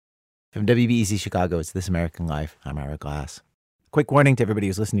From WBEZ Chicago, it's This American Life. I'm Ira Glass. Quick warning to everybody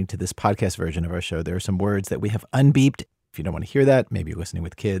who's listening to this podcast version of our show. There are some words that we have unbeeped. If you don't want to hear that, maybe you're listening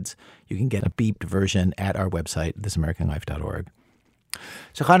with kids, you can get a beeped version at our website, thisamericanlife.org.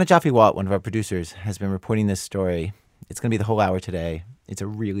 So Chana Jaffe-Walt, one of our producers, has been reporting this story. It's going to be the whole hour today. It's a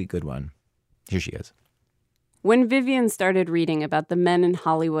really good one. Here she is. When Vivian started reading about the men in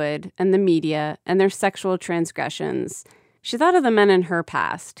Hollywood and the media and their sexual transgressions, she thought of the men in her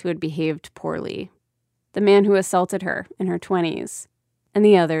past who had behaved poorly. The man who assaulted her in her 20s. And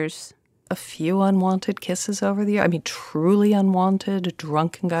the others. A few unwanted kisses over the year. I mean, truly unwanted,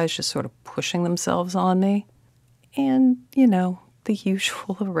 drunken guys just sort of pushing themselves on me. And, you know, the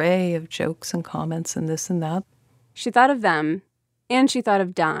usual array of jokes and comments and this and that. She thought of them, and she thought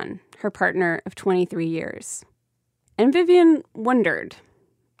of Don, her partner of 23 years. And Vivian wondered.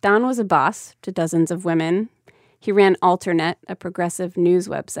 Don was a boss to dozens of women. He ran Alternet, a progressive news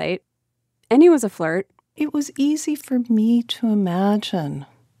website. And he was a flirt. It was easy for me to imagine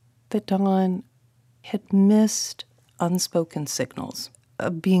that Don had missed unspoken signals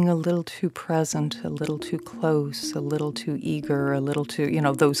of being a little too present, a little too close, a little too eager, a little too,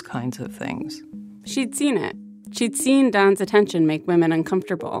 those kinds of things. She'd seen it. She'd seen Don's attention make women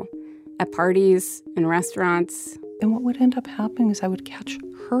uncomfortable at parties, in restaurants. And what would end up happening is I would catch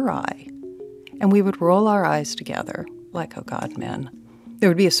her eye. And we would roll our eyes together like, oh, God, men. There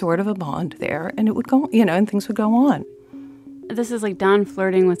would be a sort of a bond there, and it would go, and things would go on. This is like Don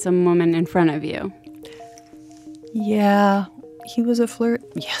flirting with some woman in front of you. Yeah, he was a flirt.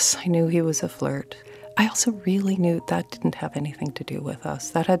 Yes, I knew he was a flirt. I also really knew that didn't have anything to do with us.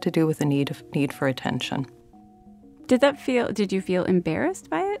 That had to do with the need for attention. Did you feel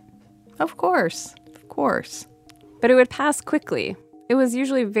embarrassed by it? Of course. But it would pass quickly. It was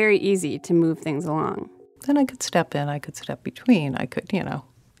usually very easy to move things along. Then I could step in, I could step between, I could,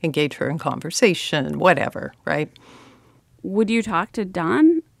 engage her in conversation, whatever, right? Would you talk to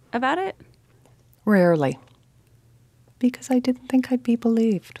Don about it? Rarely. Because I didn't think I'd be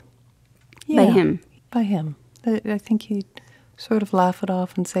believed. Yeah, by him? By him. I think he'd sort of laugh it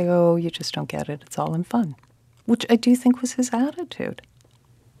off and say, oh, you just don't get it, it's all in fun. Which I do think was his attitude.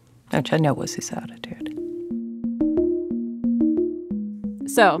 Which I know was his attitude.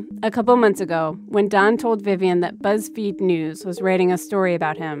 So, a couple months ago, when Don told Vivian that BuzzFeed News was writing a story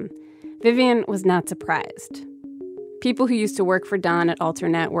about him, Vivian was not surprised. People who used to work for Don at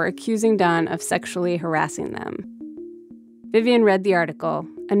Alternet were accusing Don of sexually harassing them. Vivian read the article.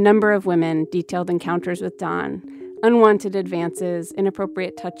 A number of women detailed encounters with Don, unwanted advances,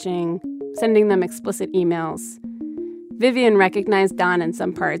 inappropriate touching, sending them explicit emails. Vivian recognized Don in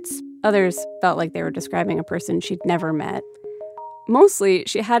some parts. Others felt like they were describing a person she'd never met. Mostly,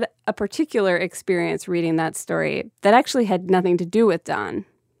 she had a particular experience reading that story that actually had nothing to do with Don.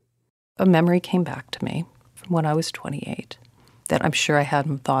 A memory came back to me from when I was 28 that I'm sure I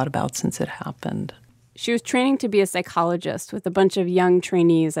hadn't thought about since it happened. She was training to be a psychologist with a bunch of young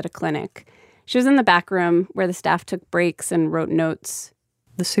trainees at a clinic. She was in the back room where the staff took breaks and wrote notes.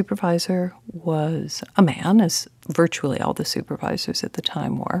 The supervisor was a man, as virtually all the supervisors at the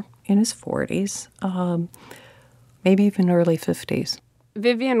time were, in his 40s. Maybe even early 50s.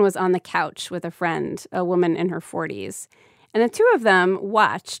 Vivian was on the couch with a friend, a woman in her 40s. And the two of them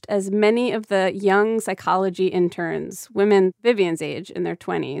watched as many of the young psychology interns, women Vivian's age in their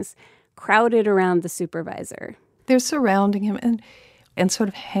 20s, crowded around the supervisor. They're surrounding him and sort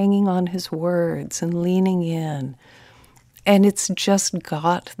of hanging on his words and leaning in. And it's just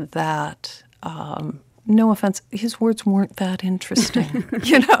got that... no offense, his words weren't that interesting,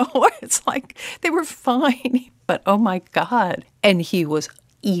 It's like they were fine, but oh my God. And he was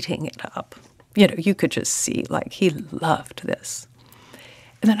eating it up. You could just see, like, he loved this.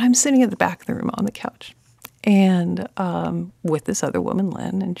 And then I'm sitting at the back of the room on the couch and with this other woman,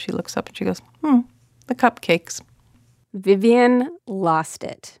 Lynn, and she looks up and she goes, the cupcakes. Vivian lost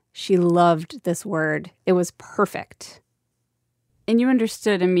it. She loved this word. It was perfect. And you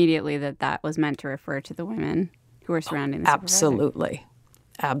understood immediately that that was meant to refer to the women who were surrounding the supervisor.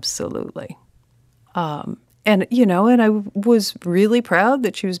 Absolutely. And I was really proud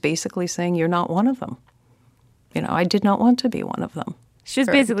that she was basically saying, you're not one of them. I did not want to be one of them. She was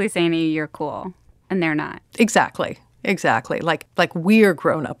basically saying to you, you're cool, and they're not. Exactly. Like we're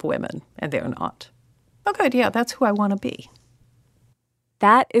grown-up women, and they're not. Oh, good, yeah, that's who I want to be.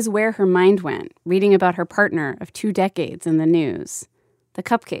 That is where her mind went, reading about her partner of 2 decades in the news. The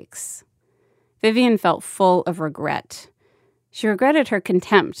cupcakes. Vivian felt full of regret. She regretted her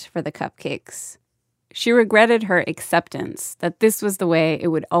contempt for the cupcakes. She regretted her acceptance that this was the way it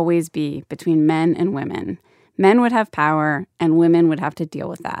would always be between men and women. Men would have power, and women would have to deal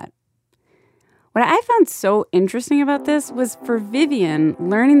with that. What I found so interesting about this was for Vivian,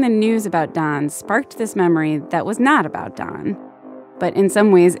 learning the news about Don sparked this memory that was not about Don. But in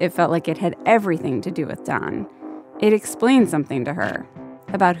some ways, it felt like it had everything to do with Don. It explained something to her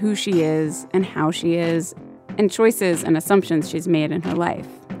about who she is and how she is, and choices and assumptions she's made in her life.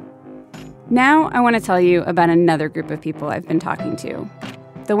 Now I want to tell you about another group of people I've been talking to.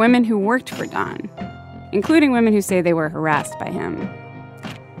 The women who worked for Don, including women who say they were harassed by him.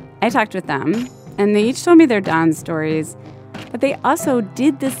 I talked with them, and they each told me their Don stories, but they also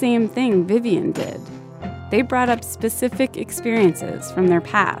did the same thing Vivian did. They brought up specific experiences from their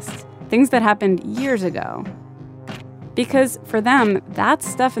past, things that happened years ago. Because for them, that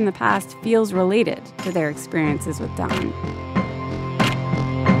stuff in the past feels related to their experiences with Don.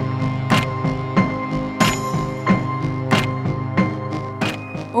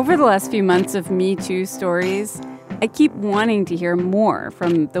 Over the last few months of Me Too stories, I keep wanting to hear more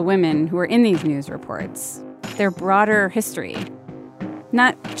from the women who are in these news reports, their broader history.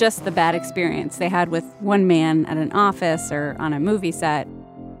 Not just the bad experience they had with one man at an office or on a movie set,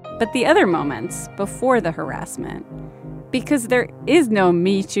 but the other moments before the harassment. Because there is no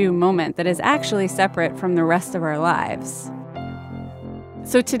Me Too moment that is actually separate from the rest of our lives.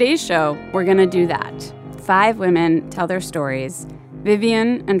 So today's show, we're going to do that. 5 women tell their stories.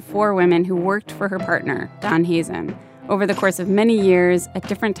 Vivian and 4 women who worked for her partner, Don Hazen, over the course of many years at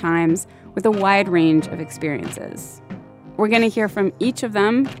different times with a wide range of experiences. We're going to hear from each of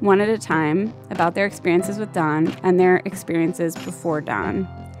them one at a time about their experiences with Don and their experiences before Don.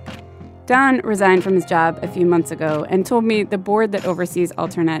 Don resigned from his job a few months ago and told me the board that oversees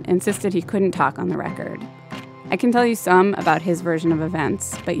Alternet insisted he couldn't talk on the record. I can tell you some about his version of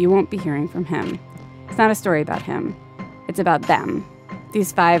events, but you won't be hearing from him. It's not a story about him. It's about them,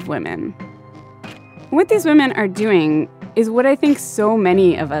 these 5 women. What these women are doing is what I think so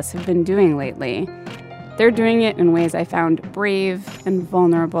many of us have been doing lately. They're doing it in ways I found brave and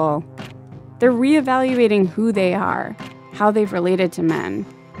vulnerable. They're reevaluating who they are, how they've related to men,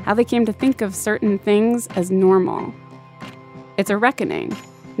 how they came to think of certain things as normal. It's a reckoning,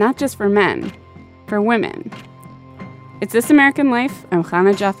 not just for men, for women. It's This American Life. I'm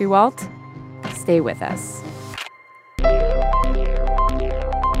Chana Joffe-Walt. Stay with us.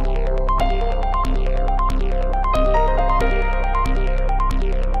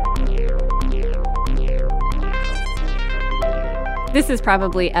 This is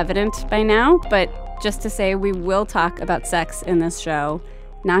probably evident by now, but just to say we will talk about sex in this show,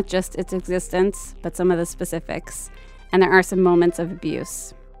 not just its existence, but some of the specifics. And there are some moments of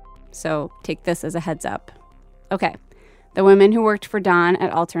abuse. So take this as a heads up. Okay, the women who worked for Don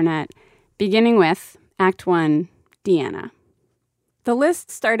at Alternet, beginning with Act 1, Deanna. The list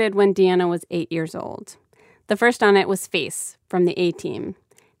started when Deanna was 8 years old. The first on it was Face from the A-Team.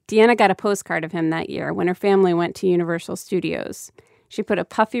 Deanna got a postcard of him that year when her family went to Universal Studios. She put a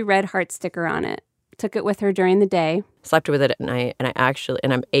puffy red heart sticker on it, took it with her during the day. Slept with it at night, and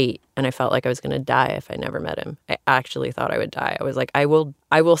I'm 8, and I felt like I was going to die if I never met him. I actually thought I would die. I was like, I will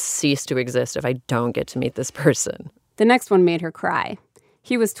cease to exist if I don't get to meet this person. The next one made her cry.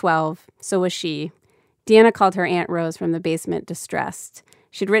 He was 12, so was she. Deanna called her Aunt Rose from the basement distressed.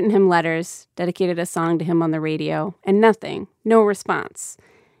 She'd written him letters, dedicated a song to him on the radio, and nothing, no response.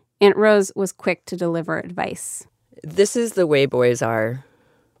 Aunt Rose was quick to deliver advice. This is the way boys are.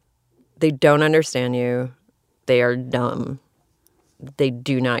 They don't understand you. They are dumb. They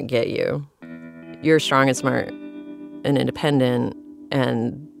do not get you. You're strong and smart and independent,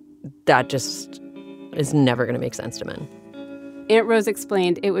 and that just is never going to make sense to men. Aunt Rose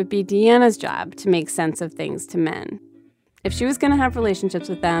explained it would be Deanna's job to make sense of things to men. If she was going to have relationships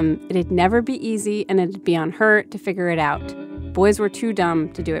with them, it'd never be easy, and it'd be on her to figure it out. Boys were too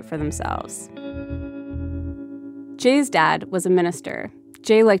dumb to do it for themselves. Jay's dad was a minister.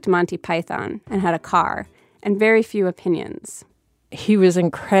 Jay liked Monty Python and had a car and very few opinions. He was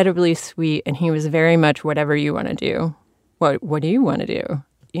incredibly sweet, and he was very much whatever you want to do. What do you want to do?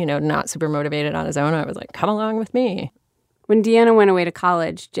 You know, not super motivated on his own. I was like, come along with me. When Deanna went away to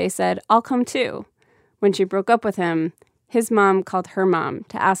college, Jay said, I'll come too. When she broke up with him, his mom called her mom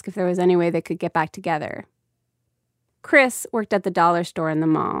to ask if there was any way they could get back together. Chris worked at the dollar store in the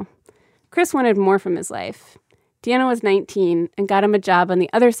mall. Chris wanted more from his life. Deanna was 19 and got him a job on the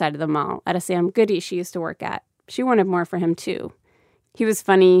other side of the mall at a Sam Goody she used to work at. She wanted more for him too. He was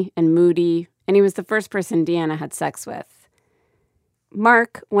funny and moody, and he was the first person Deanna had sex with.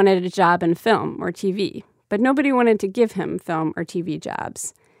 Mark wanted a job in film or TV, but nobody wanted to give him film or TV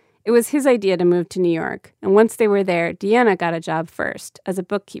jobs. It was his idea to move to New York, and once they were there, Deanna got a job first as a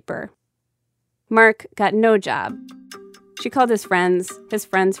bookkeeper. Mark got no job. She called his friends'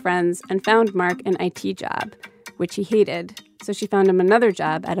 friends, and found Mark an IT job, which he hated, so she found him another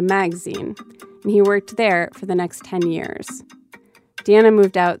job at a magazine, and he worked there for the next 10 years. Deanna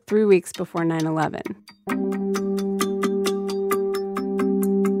moved out 3 weeks before 9/11.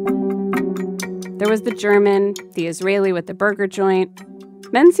 There was the German, the Israeli with the burger joint.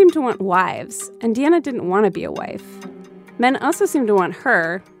 Men seemed to want wives, and Deanna didn't want to be a wife. Men also seemed to want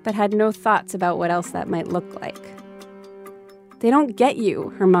her, but had no thoughts about what else that might look like. They don't get you,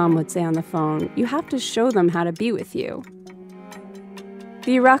 her mom would say on the phone. You have to show them how to be with you.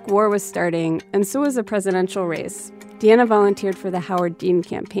 The Iraq War was starting, and so was a presidential race. Deanna volunteered for the Howard Dean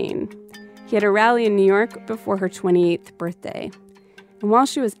campaign. He had a rally in New York before her 28th birthday. And while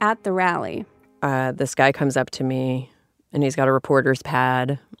she was at the rally, this guy comes up to me, and he's got a reporter's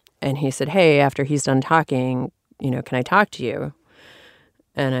pad, and he said, hey, after he's done talking, can I talk to you?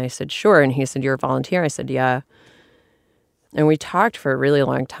 And I said, sure. And he said, you're a volunteer? I said, yeah. And we talked for a really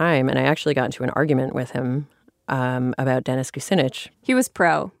long time, and I actually got into an argument with him about Dennis Kucinich. He was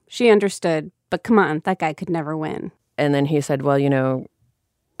pro. She understood, but come on, that guy could never win. And then he said, well,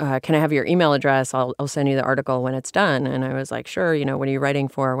 can I have your email address? I'll send you the article when it's done. And I was like, sure, what are you writing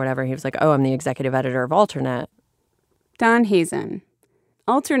for or whatever? He was like, oh, I'm the executive editor of Alternet. Don Hazen.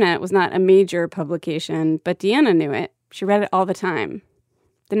 Alternet was not a major publication, but Deanna knew it. She read it all the time.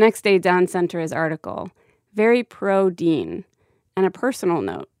 The next day, Don sent her his article, very pro-Dean, and a personal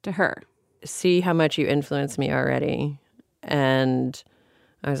note to her. See how much you influenced me already. And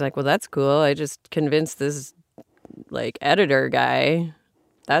I was like, well, that's cool. I just convinced this, editor guy.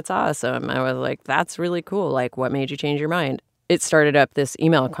 That's awesome. I was like, that's really cool. What made you change your mind? It started up this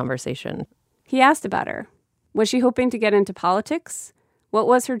email conversation. He asked about her. Was she hoping to get into politics? What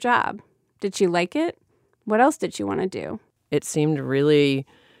was her job? Did she like it? What else did she want to do? It seemed really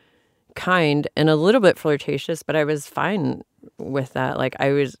kind and a little bit flirtatious, but I was fine with that.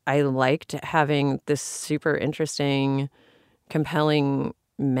 I liked having this super interesting, compelling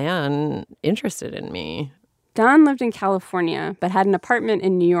man interested in me. Don lived in California, but had an apartment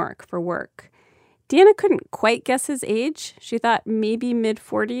in New York for work. Deanna couldn't quite guess his age. She thought maybe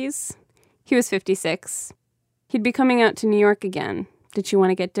mid-40s. He was 56. He'd be coming out to New York again. Did she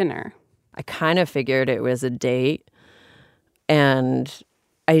want to get dinner? I kind of figured it was a date, and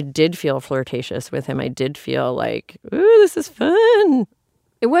I did feel flirtatious with him. I did feel like, ooh, this is fun.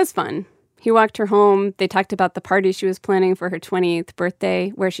 It was fun. He walked her home. They talked about the party she was planning for her 28th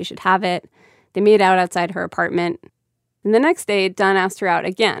birthday, where she should have it. They made out outside her apartment. And the next day, Don asked her out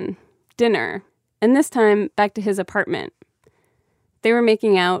again, dinner, and this time back to his apartment. They were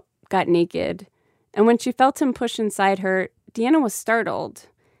making out, got naked, and when she felt him push inside her, Deanna was startled.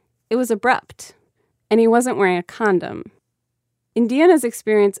 It was abrupt, and he wasn't wearing a condom. In Deanna's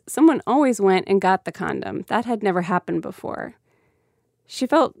experience, someone always went and got the condom. That had never happened before. She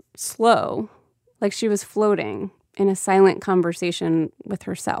felt slow, like she was floating in a silent conversation with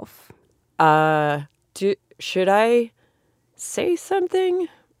herself. Should I say something?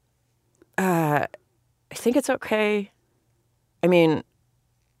 I think it's okay. I mean,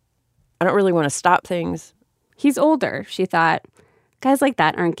 I don't really want to stop things. He's older, she thought. Guys like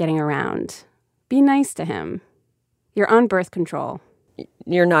that aren't getting around. Be nice to him. You're on birth control.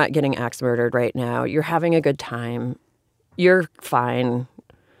 You're not getting axe murdered right now. You're having a good time. You're fine.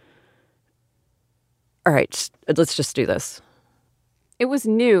 All right, let's just do this. It was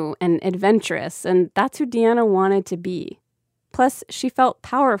new and adventurous, and that's who Deanna wanted to be. Plus, she felt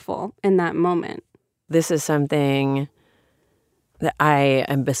powerful in that moment. This is something that I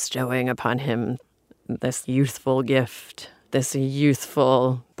am bestowing upon him, this youthful gift, this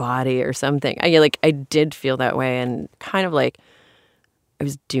youthful body or something. I did feel that way, and kind of like I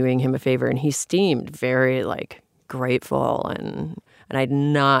was doing him a favor, and he seemed very grateful, and I'd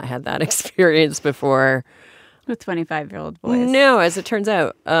not had that experience before. With 25-year-old boys. No, as it turns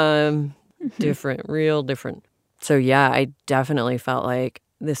out, different, real different. So yeah, I definitely felt like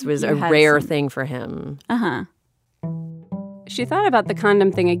this was a rare thing for him. Uh-huh. She thought about the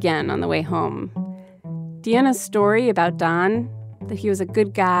condom thing again on the way home. Deanna's story about Don, that he was a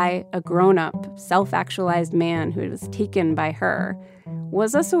good guy, a grown-up, self-actualized man who was taken by her,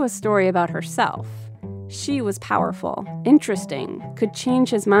 was also a story about herself. She was powerful, interesting, could change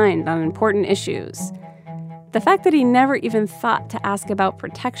his mind on important issues. The fact that he never even thought to ask about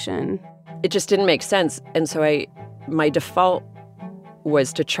protection. It just didn't make sense. And so my default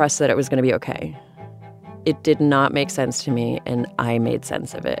was to trust that it was going to be okay. It did not make sense to me, and I made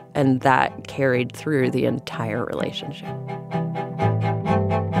sense of it. And that carried through the entire relationship.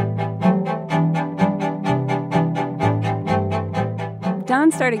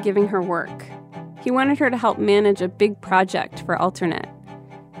 Don started giving her work. He wanted her to help manage a big project for Alternet.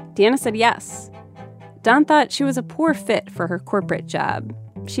 Deanna said yes. Don thought she was a poor fit for her corporate job.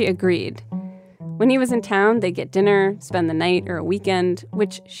 She agreed. When he was in town, they'd get dinner, spend the night or a weekend,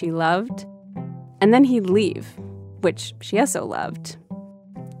 which she loved. And then he'd leave, which she also loved.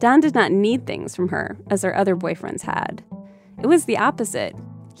 Don did not need things from her, as her other boyfriends had. It was the opposite.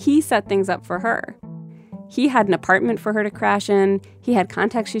 He set things up for her. He had an apartment for her to crash in. He had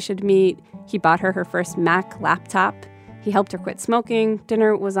contacts she should meet. He bought her first Mac laptop. He helped her quit smoking.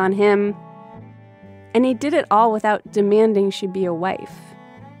 Dinner was on him. And he did it all without demanding she be a wife.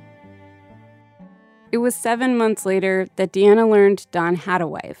 It was 7 months later that Deanna learned Don had a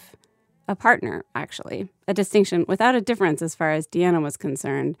wife. A partner, actually. A distinction without a difference as far as Deanna was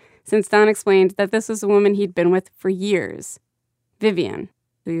concerned, since Don explained that this was a woman he'd been with for years. Vivian,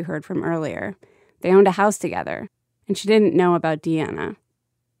 who you heard from earlier. They owned a house together, and she didn't know about Deanna.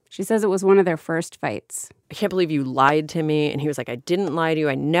 She says it was one of their first fights. I can't believe you lied to me. And he was like, I didn't lie to you.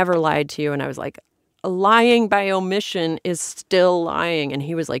 I never lied to you. And I was like, lying by omission is still lying. And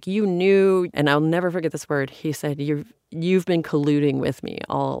he was like, you knew, and I'll never forget this word. He said, you've been colluding with me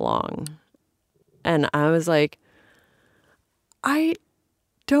all along. And I was like, I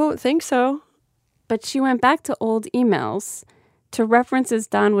don't think so. But she went back to old emails, to references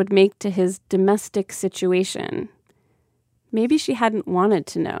Don would make to his domestic situation. Maybe she hadn't wanted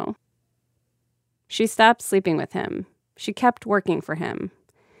to know. She stopped sleeping with him. She kept working for him.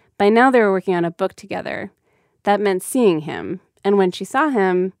 By now they were working on a book together. That meant seeing him, and when she saw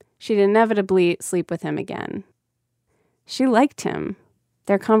him, she'd inevitably sleep with him again. She liked him,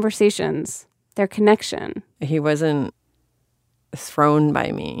 their conversations, their connection. He wasn't thrown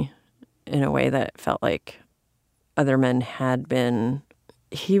by me in a way that felt like other men had been.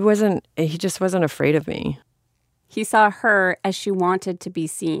 He just wasn't afraid of me. He saw her as she wanted to be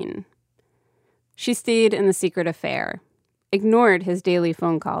seen. She stayed in the secret affair, ignored his daily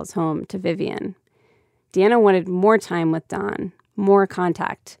phone calls home to Vivian. Deanna wanted more time with Don, more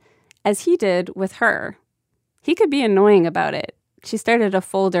contact, as he did with her. He could be annoying about it. She started a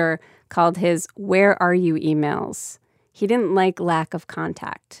folder called his Where Are You emails. He didn't like lack of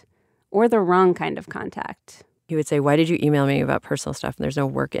contact, or the wrong kind of contact. He would say, why did you email me about personal stuff? And there's no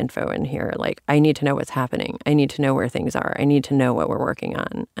work info in here. Like, I need to know what's happening. I need to know where things are. I need to know what we're working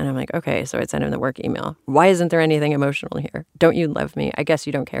on. And I'm like, okay, so I'd send him the work email. Why isn't there anything emotional here? Don't you love me? I guess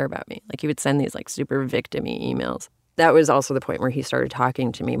you don't care about me. Like, he would send these like super victim-y emails. That was also the point where he started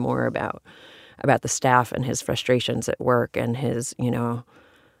talking to me more about the staff and his frustrations at work and his,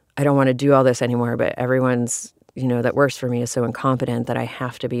 I don't want to do all this anymore, but everyone's, that works for me is so incompetent that I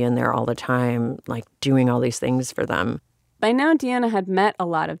have to be in there all the time, like doing all these things for them. By now, Deanna had met a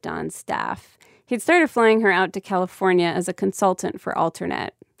lot of Don's staff. He'd started flying her out to California as a consultant for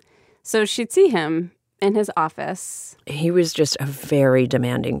Alternet. So she'd see him in his office. He was just a very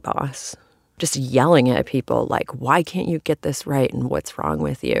demanding boss, just yelling at people like, why can't you get this right and what's wrong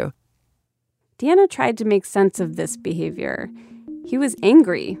with you? Deanna tried to make sense of this behavior. He was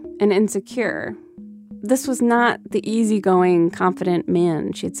angry and insecure. This was not the easygoing, confident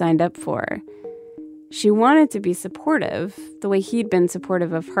man she'd signed up for. She wanted to be supportive, the way he'd been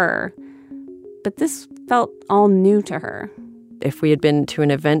supportive of her. But this felt all new to her. If we had been to an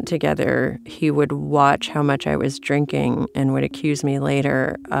event together, he would watch how much I was drinking and would accuse me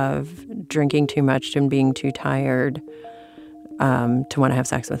later of drinking too much and being too tired to want to have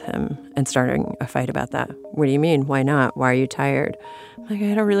sex with him and starting a fight about that. What do you mean? Why not? Why are you tired? I'm like, I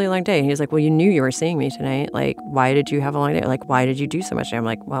had a really long day. He's like, well, you knew you were seeing me tonight. Like, why did you have a long day? Like, why did you do so much? I'm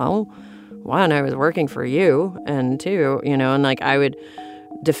like, well, one, I was working for you. And two, and like I would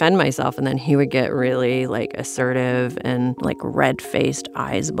defend myself. And then he would get really like assertive and like red-faced,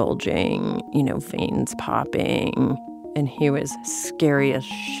 eyes bulging, veins popping. And he was scary as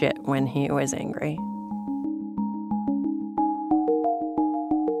shit when he was angry.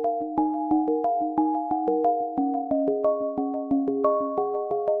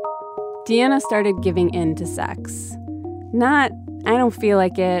 Deanna started giving in to sex. Not, I don't feel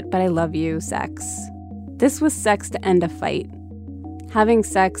like it, but I love you sex. This was sex to end a fight. Having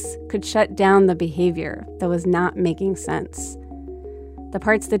sex could shut down the behavior that was not making sense. The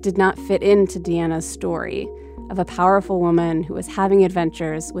parts that did not fit into Deanna's story of a powerful woman who was having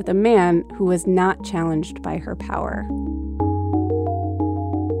adventures with a man who was not challenged by her power.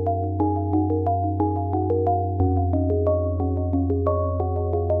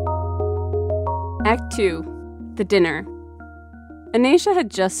 Act 2, the dinner. Anisha had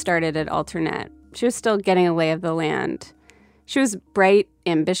just started at Alternet. She was still getting a lay of the land. She was bright,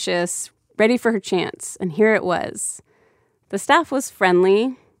 ambitious, ready for her chance, and here it was. The staff was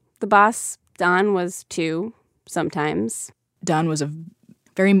friendly. The boss Don was too, sometimes. Don was a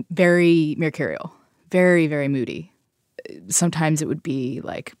very, very mercurial, very, very moody. Sometimes it would be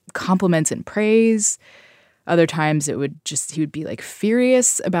like compliments and praise. Other times he would be like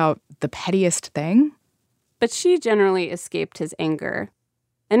furious about the pettiest thing. But she generally escaped his anger.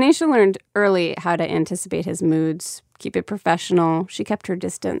 Anisha learned early how to anticipate his moods, keep it professional. She kept her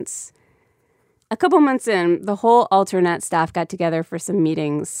distance. A couple months in, the whole Alternet staff got together for some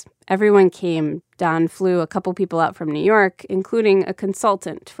meetings. Everyone came. Don flew a couple people out from New York, including a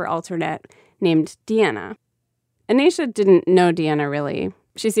consultant for Alternet named Deanna. Anisha didn't know Deanna really.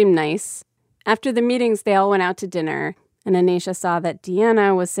 She seemed nice. After the meetings, they all went out to dinner, and Anisha saw that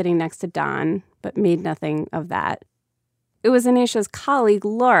Deanna was sitting next to Don, but made nothing of that. It was Anisha's colleague,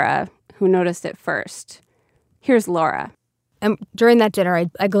 Laura, who noticed it first. Here's Laura. And during that dinner,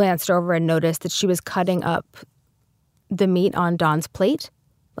 I glanced over and noticed that she was cutting up the meat on Don's plate,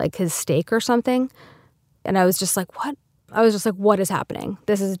 like his steak or something. And I was just like, what? I was just like, what is happening?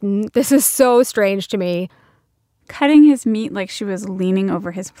 This is so strange to me. Cutting his meat like she was leaning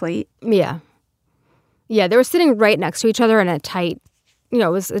over his plate? Yeah. Yeah, they were sitting right next to each other in a tight,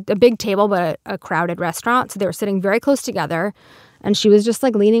 it was a big table, but a crowded restaurant. So they were sitting very close together. And she was just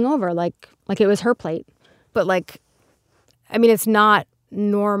like leaning over like it was her plate. But it's not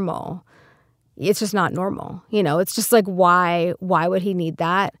normal. It's just not normal. It's just like, why would he need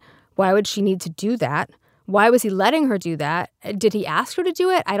that? Why would she need to do that? Why was he letting her do that? Did he ask her to do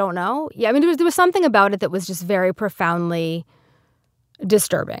it? I don't know. Yeah, there was something about it that was just very profoundly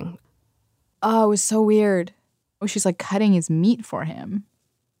disturbing. Oh, it was so weird. Oh, she's like cutting his meat for him.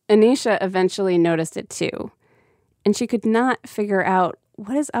 Anisha eventually noticed it too. And she could not figure out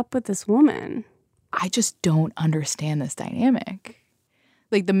what is up with this woman. I just don't understand this dynamic.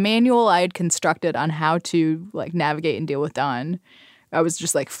 Like the manual I had constructed on how to like navigate and deal with Don, I was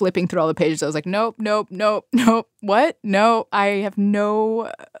just like flipping through all the pages. I was like, nope. What? No, I have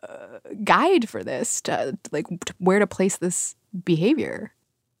no guide for this to where to place this behavior.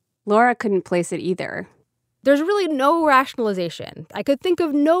 Laura couldn't place it either. There's really no rationalization. I could think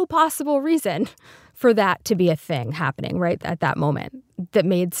of no possible reason for that to be a thing happening right at that moment that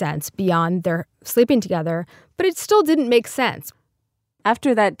made sense beyond their sleeping together, but it still didn't make sense.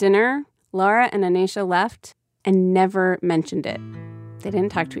 After that dinner, Laura and Anisha left and never mentioned it. They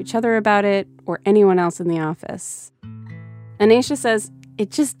didn't talk to each other about it or anyone else in the office. Anisha says it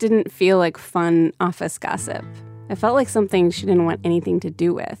just didn't feel like fun office gossip. It felt like something she didn't want anything to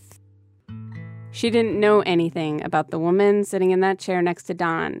do with. She didn't know anything about the woman sitting in that chair next to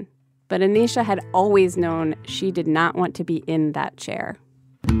Don, but Anisha had always known she did not want to be in that chair.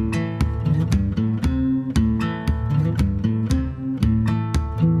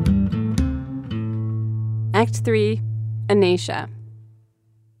 Act 3, Anisha.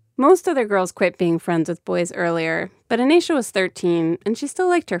 Most other girls quit being friends with boys earlier, but Anisha was 13 and she still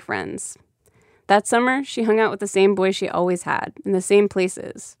liked her friends. That summer, she hung out with the same boys she always had, in the same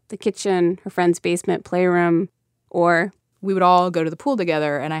places, the kitchen, her friend's basement playroom, or... We would all go to the pool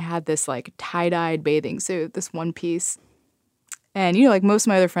together, and I had this, tie-dyed bathing suit, this one piece. And, most of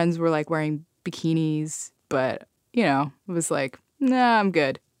my other friends were, wearing bikinis, but, it was like, nah, I'm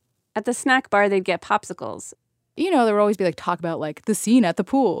good. At the snack bar, they'd get popsicles. There would always be, talk about, the scene at the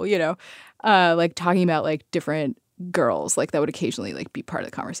pool, talking about, different girls, that would occasionally, be part of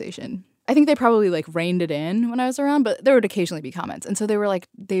the conversation. I think they probably reined it in when I was around, but there would occasionally be comments. And so they were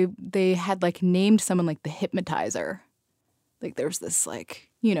they had named someone the hypnotizer. There was this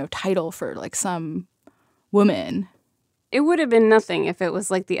title for some woman. It would have been nothing if it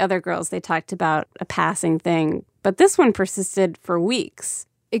was like the other girls they talked about, a passing thing. But this one persisted for weeks.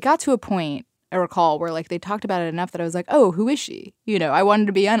 It got to a point, I recall, where they talked about it enough that I was like, oh, who is she? I wanted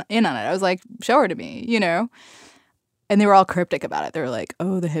to be in on it. I was like, show her to me, And they were all cryptic about it. They were like,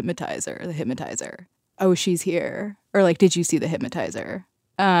 oh, the hypnotizer. Oh, she's here. Or did you see the hypnotizer?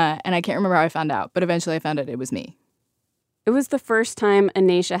 And I can't remember how I found out, but eventually I found out it was me. It was the first time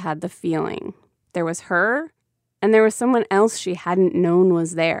Anisha had the feeling. There was her, and there was someone else she hadn't known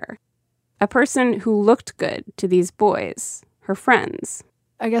was there. A person who looked good to these boys, her friends.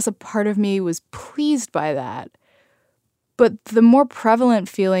 I guess a part of me was pleased by that. But the more prevalent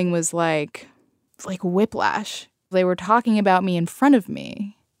feeling was like whiplash. They were talking about me in front of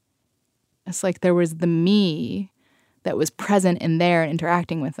me. It's like there was the me that was present in there and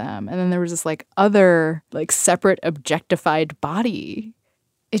interacting with them. And then there was this other separate objectified body.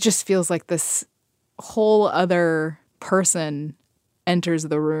 It just feels like this whole other person enters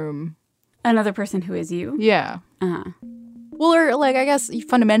the room. Another person who is you? Yeah. Uh-huh. Well, or I guess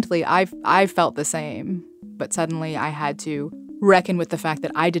fundamentally I felt the same, but suddenly I had to reckon with the fact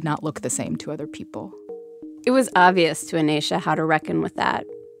that I did not look the same to other people. It was obvious to Anisha how to reckon with that.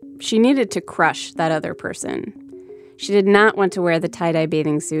 She needed to crush that other person. She did not want to wear the tie-dye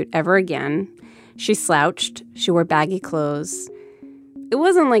bathing suit ever again. She slouched. She wore baggy clothes. It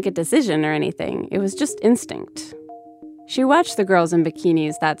wasn't like a decision or anything. It was just instinct. She watched the girls in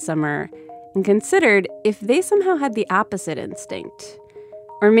bikinis that summer and considered if they somehow had the opposite instinct.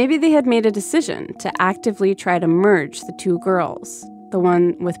 Or maybe they had made a decision to actively try to merge the two girls, the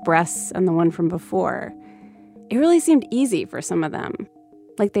one with breasts and the one from before. It really seemed easy for some of them,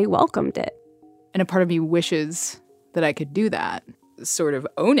 like they welcomed it. And a part of me wishes that I could do that, sort of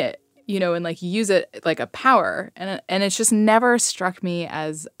own it, and like use it like a power. And it's just never struck me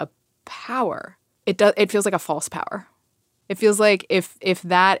as a power. It feels like a false power. It feels like if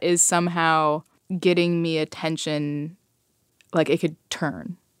that is somehow getting me attention, like it could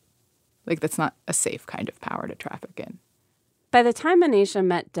turn. Like that's not a safe kind of power to traffic in. By the time Anisha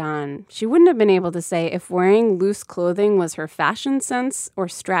met Don, she wouldn't have been able to say if wearing loose clothing was her fashion sense or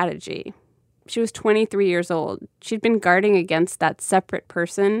strategy. She was 23 years old. She'd been guarding against that separate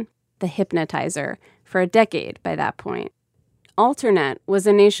person, the hypnotizer, for a decade by that point. Alternate was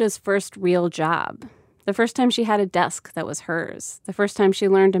Anisha's first real job. The first time she had a desk that was hers. The first time she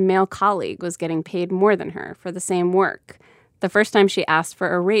learned a male colleague was getting paid more than her for the same work. The first time she asked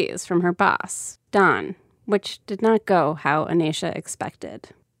for a raise from her boss, Don, which did not go how Anisha expected.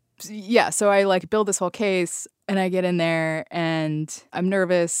 Yeah, so I build this whole case and I get in there and I'm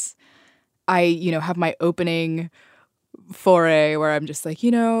nervous. I, have my opening foray where I'm just like,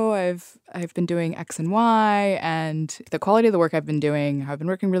 I've been doing X and Y and the quality of the work I've been doing, I've been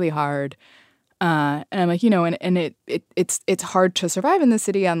working really hard. And I'm like, it's hard to survive in this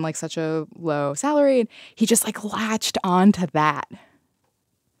city on such a low salary. And he just latched on to that. And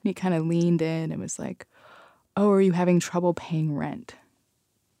he kind of leaned in and was like, oh, are you having trouble paying rent?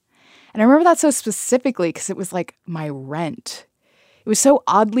 And I remember that so specifically because it was my rent. It was so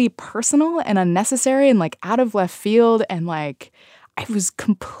oddly personal and unnecessary and out of left field. And I was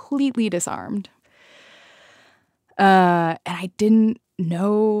completely disarmed. And I didn't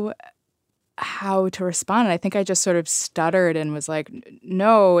know how to respond. And I think I just sort of stuttered and was like,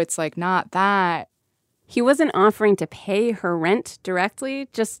 no, it's not that. He wasn't offering to pay her rent directly,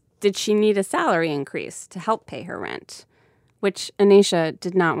 just did she need a salary increase to help pay her rent, which Anisha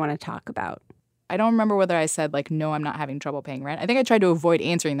did not want to talk about. I don't remember whether I said, no, I'm not having trouble paying rent. I think I tried to avoid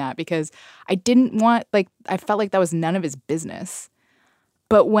answering that because I didn't want, I felt like that was none of his business.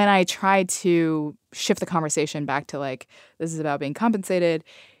 But when I tried to shift the conversation back to, this is about being compensated,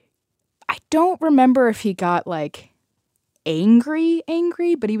 I don't remember if he got,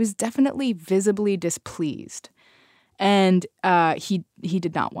 angry, but he was definitely visibly displeased. And he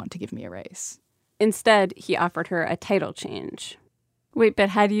did not want to give me a raise. Instead, he offered her a title change. Wait, but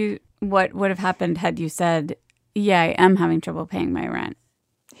what would have happened had you said, yeah, I am having trouble paying my rent?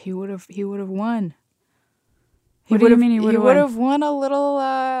 He would have won. What do you mean he would have won? He would have won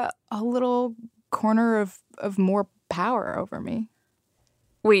a little corner of more power over me.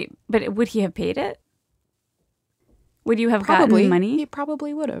 Wait, but would he have paid it? Would you have Probably. gotten money? He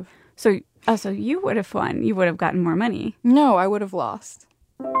probably would have. So you would have won. You would have gotten more money. No, I would have lost.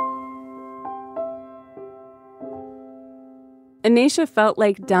 Anisha felt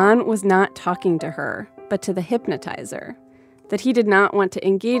like Don was not talking to her, but to the hypnotizer. That he did not want to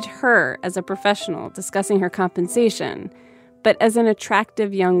engage her as a professional discussing her compensation, but as an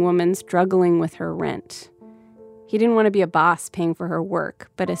attractive young woman struggling with her rent. He didn't want to be a boss paying for her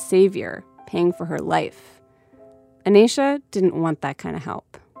work, but a savior paying for her life. Anisha didn't want that kind of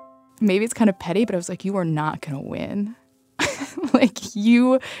help. Maybe it's kind of petty, but I was like, you are not going to win.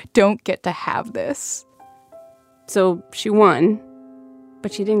 You don't get to have this. So she won,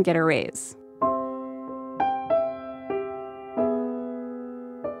 but she didn't get a raise.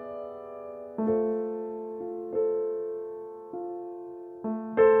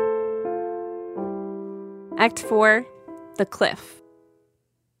 Act 4, The Cliff.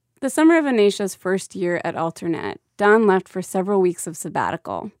 The summer of Anisha's first year at Alternate, Don left for several weeks of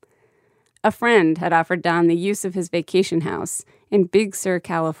sabbatical. A friend had offered Don the use of his vacation house in Big Sur,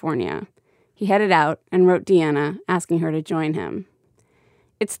 California. He headed out and wrote Deanna, asking her to join him.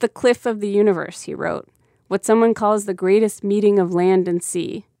 It's the cliff of the universe, he wrote, what someone calls the greatest meeting of land and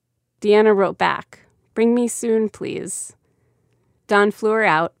sea. Deanna wrote back, bring me soon, please. Don flew her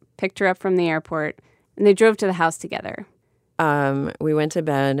out, picked her up from the airport, and they drove to the house together. We went to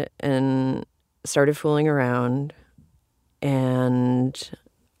bed and started fooling around, and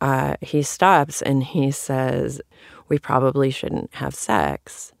he stops and he says, we probably shouldn't have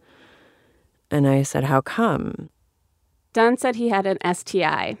sex. And I said, how come? Don said he had an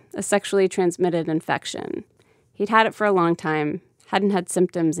STI, a sexually transmitted infection. He'd had it for a long time, hadn't had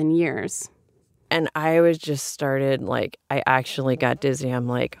symptoms in years. And I was just started, like, I actually got dizzy. I'm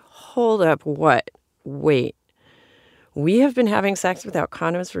like, hold up, what? Wait. We have been having sex without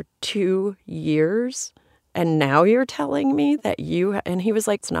condoms for 2 years, and now you're telling me that you... And he was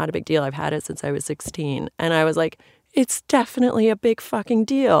like, it's not a big deal. I've had it since I was 16. And I was like, it's definitely a big fucking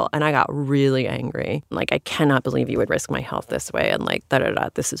deal. And I got really angry. Like, I cannot believe you would risk my health this way. And like, da-da-da,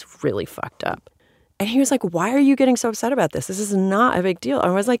 this is really fucked up. And he was like, why are you getting so upset about this? This is not a big deal.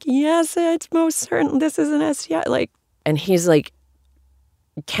 And I was like, yes, it's most certain. This is an STI. Like, and he's like,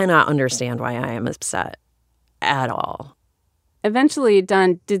 cannot understand why I am upset at all. Eventually,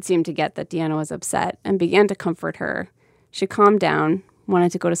 Don did seem to get that Deanna was upset and began to comfort her. She calmed down,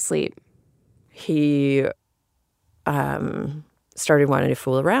 wanted to go to sleep. He started wanting to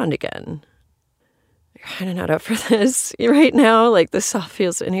fool around again. You're kind of not up for this right now. Like, this all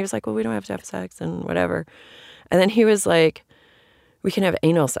feels... And he was like, well, we don't have to have sex and whatever. And then he was like, we can have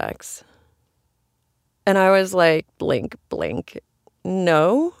anal sex. And I was like, blink, blink.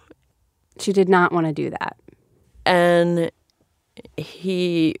 No. She did not want to do that. And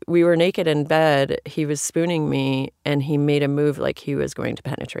we were naked in bed. He was spooning me, and he made a move like he was going to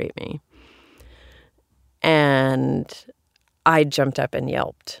penetrate me. And I jumped up and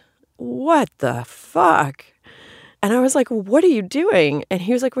yelped, what the fuck? And I was like, what are you doing? And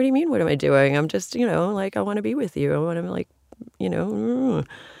he was like, what do you mean, what am I doing? I'm just, like, I want to be with you. I want to, like, And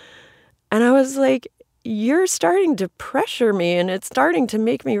I was like, you're starting to pressure me, and it's starting to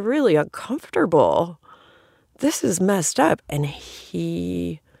make me really uncomfortable. This is messed up. And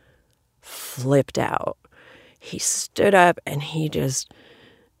he flipped out. He stood up, and he just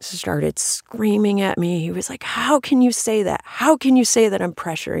started screaming at me. He was like, how can you say that? How can you say that I'm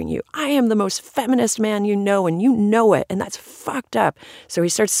pressuring you? I am the most feminist man you know, and you know it, and that's fucked up. So he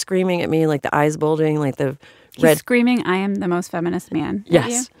starts screaming at me, like the eyes bulging, like the red... He's screaming, I am the most feminist man.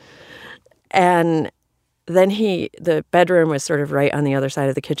 Yes. And then the bedroom was sort of right on the other side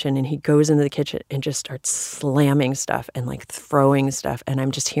of the kitchen, and he goes into the kitchen and just starts slamming stuff and like throwing stuff, and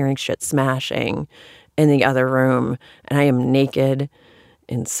I'm just hearing shit smashing in the other room, and I am naked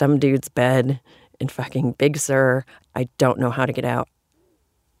in some dude's bed in fucking Big Sur. I don't know how to get out.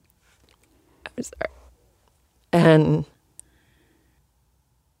 I'm sorry. And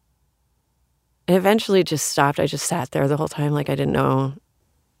it eventually just stopped. I just sat there the whole time like I didn't know.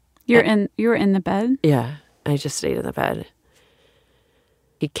 You were in the bed? Yeah. I just stayed in the bed.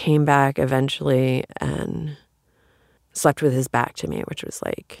 He came back eventually and slept with his back to me, which was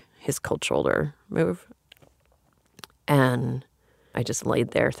like his cold shoulder move. And I just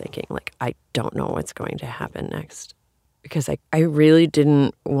laid there thinking, like, I don't know what's going to happen next. Because I really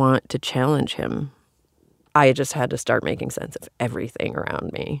didn't want to challenge him. I just had to start making sense of everything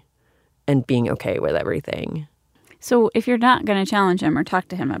around me and being okay with everything. So if you're not going to challenge him or talk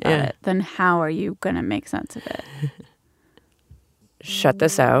to him about it, then how are you going to make sense of it? Shut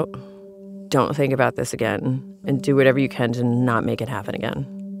this out. Don't think about this again. And do whatever you can to not make it happen again.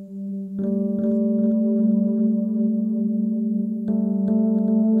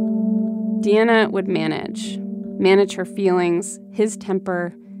 Deanna would manage her feelings, his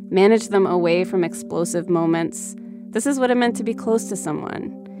temper, manage them away from explosive moments. This is what it meant to be close to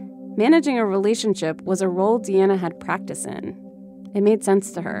someone. Managing a relationship was a role Deanna had practice in. It made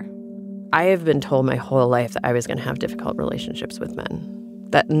sense to her. I have been told my whole life that I was going to have difficult relationships with men,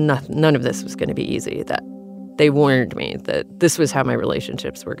 that none of this was going to be easy, that they warned me that this was how my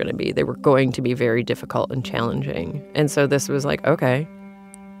relationships were going to be. They were going to be very difficult and challenging. And so this was like, okay,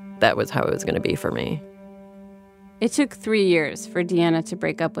 that was how it was going to be for me. It took 3 years for Deanna to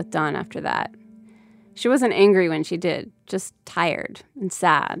break up with Don after that. She wasn't angry when she did, just tired and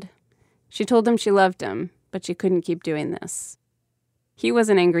sad. She told him she loved him, but she couldn't keep doing this. He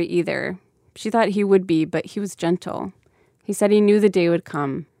wasn't angry either. She thought he would be, but he was gentle. He said he knew the day would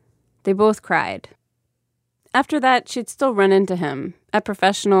come. They both cried. After that, she'd still run into him at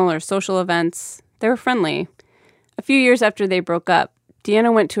professional or social events. They were friendly. A few years after they broke up,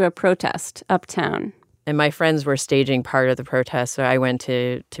 Deanna went to a protest uptown. And my friends were staging part of the protest, so I went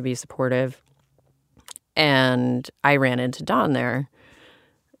to be supportive. And I ran into Don there.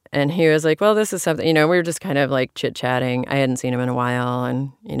 And he was like, well, this is something, we were just kind of like chit-chatting. I hadn't seen him in a while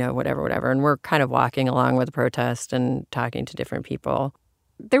and, whatever. And we're kind of walking along with the protest and talking to different people.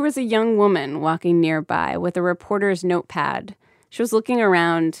 There was a young woman walking nearby with a reporter's notepad. She was looking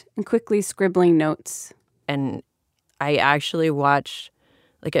around and quickly scribbling notes. And I actually watched,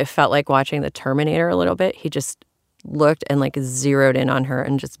 it felt like watching The Terminator a little bit. He just looked and zeroed in on her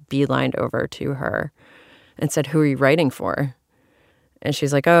and just beelined over to her and said, "Who are you writing for?" And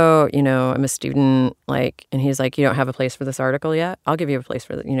she's like, "Oh, I'm a student." And he's like, "You don't have a place for this article yet? I'll give you a place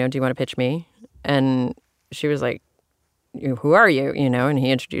for do you want to pitch me?" And she was like, "Who are you?" And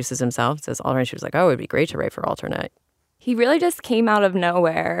he introduces himself, says Alternate. She was like, "Oh, it'd be great to write for Alternate." He really just came out of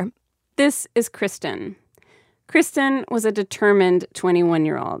nowhere. This is Kristen. Kristen was a determined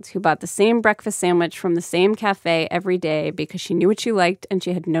 21-year-old who bought the same breakfast sandwich from the same cafe every day because she knew what she liked and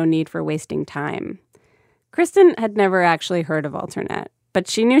she had no need for wasting time. Kristen had never actually heard of Alternate, but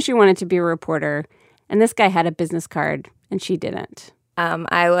she knew she wanted to be a reporter, and this guy had a business card, and she didn't.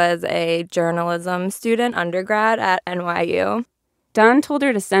 I was a journalism student undergrad at NYU. Don told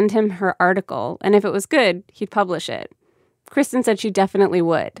her to send him her article, and if it was good, he'd publish it. Kristen said she definitely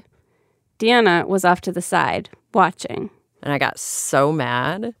would. Deanna was off to the side, watching. And I got so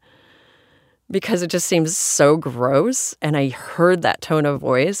mad because it just seems so gross. And I heard that tone of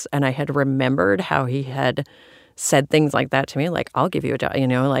voice, and I had remembered how he had said things like that to me, like, "I'll give you a job,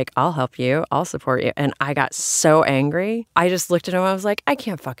 I'll help you, I'll support you." And I got so angry. I just looked at him, I was like, "I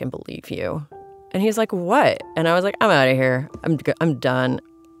can't fucking believe you." And he's like, "What?" And I was like, "I'm out of here. I'm done."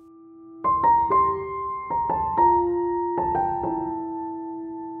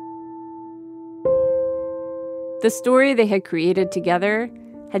 The story they had created together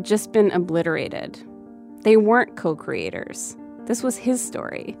had just been obliterated. They weren't co-creators. This was his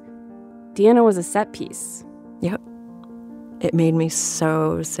story. Deanna was a set piece. Yep. It made me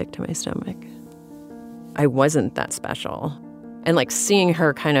so sick to my stomach. I wasn't that special. And seeing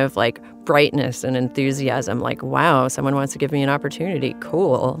her kind of brightness and enthusiasm, wow, someone wants to give me an opportunity.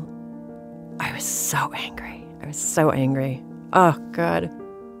 Cool. I was so angry. Oh, God.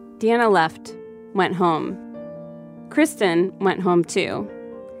 Deanna left, went home. Kristen went home too.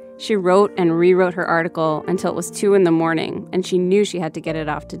 She wrote and rewrote her article until it was 2 a.m, and she knew she had to get it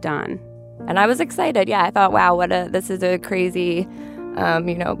off to Don. And I was excited. Yeah, I thought, wow, this is a crazy,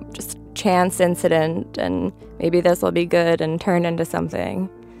 just chance incident, and maybe this will be good and turn into something.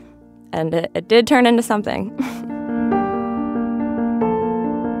 And it did turn into something.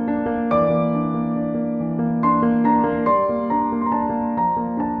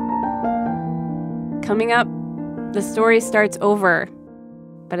 Coming up, the story starts over,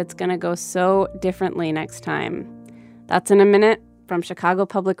 but it's going to go so differently next time. That's in a minute from Chicago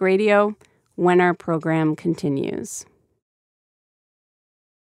Public Radio when our program continues.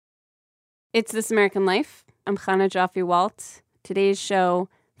 It's This American Life. I'm Chana Joffe-Walt. Today's show,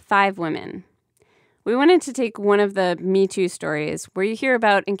 5 women. We wanted to take one of the Me Too stories where you hear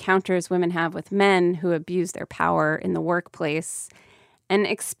about encounters women have with men who abuse their power in the workplace and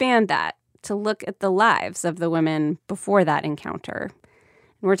expand that to look at the lives of the women before that encounter.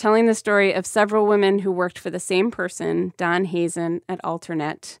 And we're telling the story of several women who worked for the same person, Don Hazen, at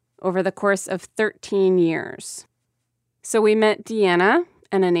Alternate, over the course of 13 years. So we met Deanna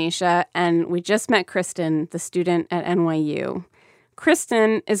and Anisha, and we just met Kristen, the student at NYU.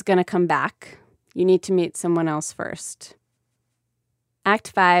 Kristen is going to come back. You need to meet someone else first.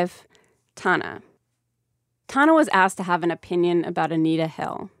 Act 5, Tana. Tana was asked to have an opinion about Anita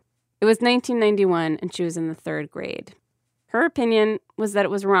Hill. It was 1991, and she was in the 3rd grade. Her opinion was that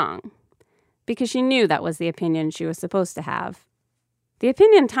it was wrong, because she knew that was the opinion she was supposed to have. The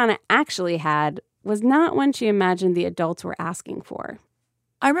opinion Tana actually had was not one she imagined the adults were asking for.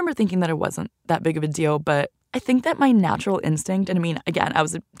 I remember thinking that it wasn't that big of a deal, but I think that my natural instinct, and I mean, again, I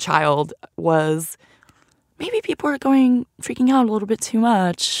was a child, was maybe people are freaking out a little bit too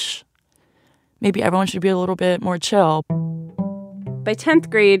much. Maybe everyone should be a little bit more chill. By 10th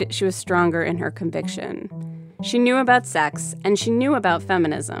grade, she was stronger in her conviction. She knew about sex, and she knew about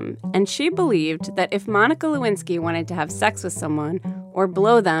feminism, and she believed that if Monica Lewinsky wanted to have sex with someone, or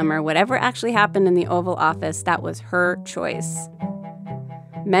blow them, or whatever actually happened in the Oval Office, that was her choice.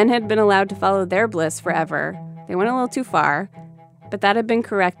 Men had been allowed to follow their bliss forever. They went a little too far, but that had been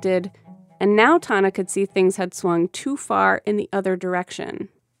corrected, and now Tana could see things had swung too far in the other direction.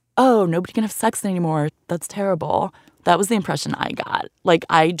 Oh, nobody can have sex anymore. That's terrible. That was the impression I got.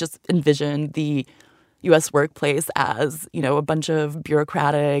 I just envisioned the U.S. workplace as, a bunch of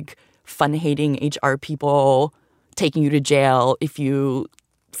bureaucratic, fun-hating HR people taking you to jail if you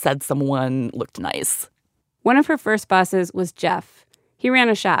said someone looked nice. One of her first bosses was Jeff. He ran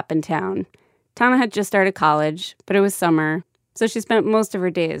a shop in town. Tana had just started college, but it was summer, so she spent most of her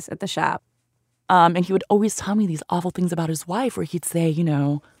days at the shop. And he would always tell me these awful things about his wife, where he'd say,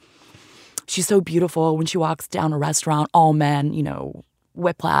 she's so beautiful when she walks down a restaurant, all men,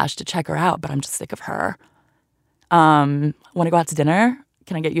 whiplash to check her out, but I'm just sick of her. Want to go out to dinner?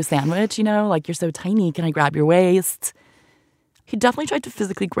 Can I get you a sandwich? You're so tiny. Can I grab your waist? He definitely tried to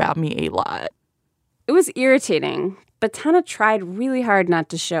physically grab me a lot. It was irritating, but Tana tried really hard not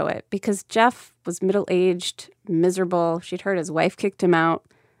to show it because Jeff was middle-aged, miserable. She'd heard his wife kicked him out.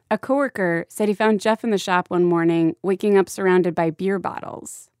 A coworker said he found Jeff in the shop one morning, waking up surrounded by beer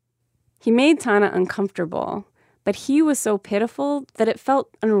bottles. He made Tana uncomfortable, but he was so pitiful that it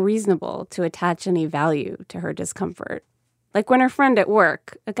felt unreasonable to attach any value to her discomfort. Like when her friend at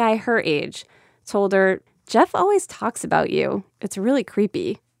work, a guy her age, told her, "Jeff always talks about you. It's really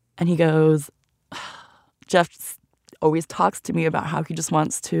creepy." And he goes, "Jeff always talks to me about how he just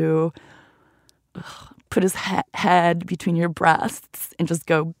wants to put his head between your breasts and just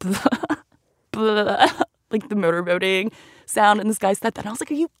go blah, blah," like the motorboating sound. And this guy said that. And I was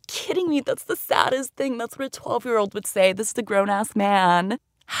like, are you kidding me? That's the saddest thing. That's what a 12-year-old would say. This is a grown-ass man.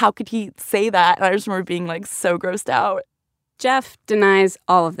 How could he say that? And I just remember being like so grossed out. Jeff denies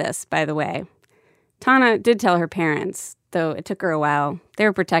all of this, by the way. Tana did tell her parents, though it took her a while. They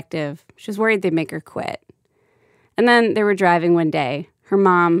were protective. She was worried they'd make her quit. And then they were driving one day. Her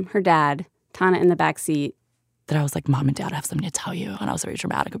mom, her dad, Tana in the back seat. That I was like, "Mom and Dad, I have something to tell you." And I was very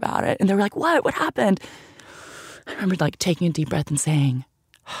dramatic about it. And they were like, "What? What happened?" I remember like taking a deep breath and saying,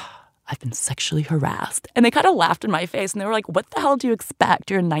 "I've been sexually harassed." And they kind of laughed in my face. And they were like, "What the hell do you expect?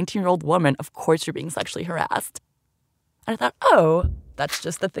 You're a 19-year-old woman. Of course you're being sexually harassed." And I thought, oh, that's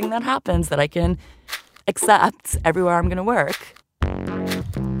just the thing that happens that I can accept everywhere I'm going to work.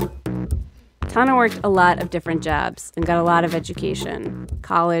 Tana worked a lot of different jobs and got a lot of education,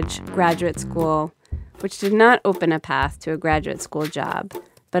 college, graduate school, which did not open a path to a graduate school job,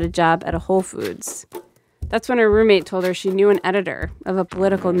 but a job at a Whole Foods. That's when her roommate told her she knew an editor of a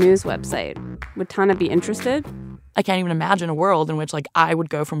political news website. Would Tana be interested? I can't even imagine a world in which like I would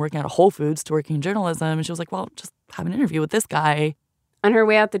go from working at a Whole Foods to working in journalism. And she was like, "Well, just have an interview with this guy." On her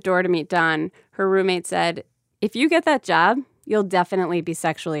way out the door to meet Don, her roommate said, "If you get that job, you'll definitely be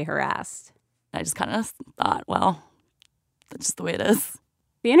sexually harassed." I just kind of thought, well, that's just the way it is.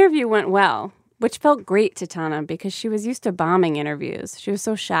 The interview went well, which felt great to Tana because she was used to bombing interviews. She was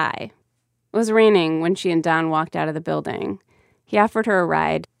so shy. It was raining when she and Don walked out of the building. He offered her a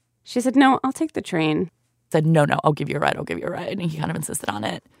ride. She said, "No, I'll take the train." Said, no, I'll give you a ride. And he kind of insisted on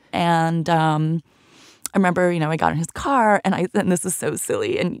it. And I remember, I got in his car and this is so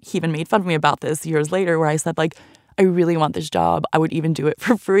silly. And he even made fun of me about this years later where I said, like, I really want this job. I would even do it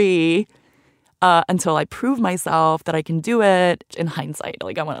for free until I prove myself that I can do it. In hindsight,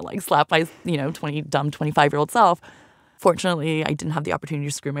 like I want to like slap my, 25-year-old self. Fortunately, I didn't have the opportunity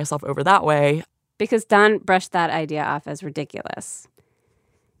to screw myself over that way. Because Don brushed that idea off as ridiculous.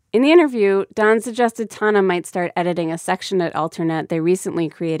 In the interview, Don suggested Tana might start editing a section at Alternet they recently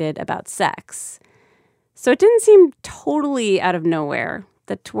created about sex. So it didn't seem totally out of nowhere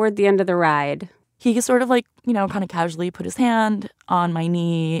that toward the end of the ride, he sort of like, kind of casually put his hand on my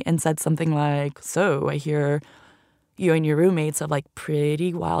knee and said something like, "So I hear you and your roommates have like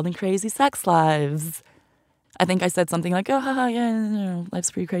pretty wild and crazy sex lives." I think I said something like, "Oh, haha, yeah,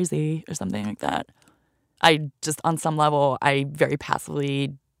 life's pretty crazy," or something like that. I just, on some level, I very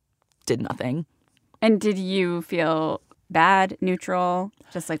passively did nothing. And did you feel bad, neutral,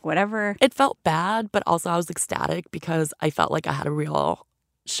 just like whatever? It felt bad, but also I was ecstatic because I felt like I had a real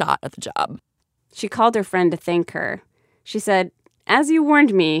shot at the job. She called her friend to thank her. She said, "As you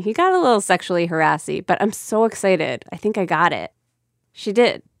warned me, he got a little sexually harassy, but I'm so excited. I think I got it." She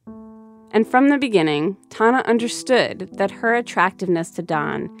did. And from the beginning, Tana understood that her attractiveness to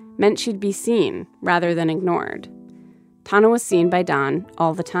Don meant she'd be seen rather than ignored. Tana was seen by Don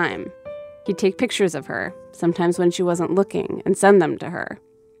all the time. He'd take pictures of her, sometimes when she wasn't looking, and send them to her.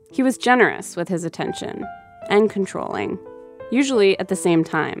 He was generous with his attention and controlling, usually at the same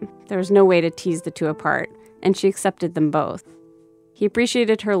time. There was no way to tease the two apart, and she accepted them both. He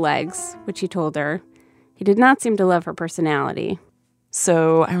appreciated her legs, which he told her. He did not seem to love her personality.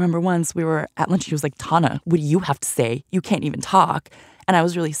 So I remember once we were at lunch, he was like, "Tana, what do you have to say? You can't even talk." And I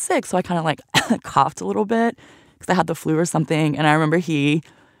was really sick, so I kind of like coughed a little bit because I had the flu or something. And I remember he,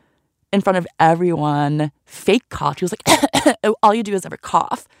 in front of everyone, fake coughed. He was like, "All you do is ever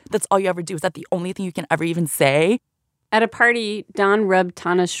cough. That's all you ever do. Is that the only thing you can ever even say?" At a party, Don rubbed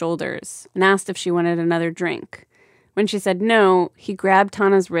Tana's shoulders and asked if she wanted another drink. When she said no, he grabbed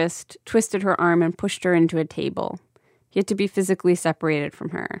Tana's wrist, twisted her arm, and pushed her into a table. He had to be physically separated from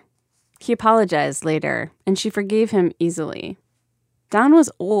her. He apologized later, and she forgave him easily. Don was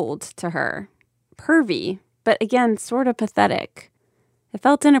old to her, pervy, but again, sort of pathetic. It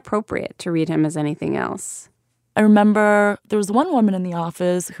felt inappropriate to read him as anything else. I remember there was one woman in the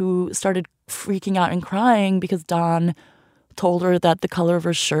office who started freaking out and crying because Don told her that the color of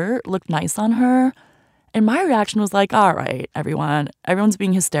her shirt looked nice on her. And my reaction was like, all right, everyone's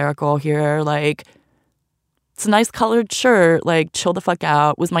being hysterical here. Like, it's a nice colored shirt. Like, chill the fuck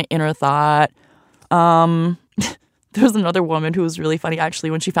out was my inner thought. There was another woman who was really funny, actually.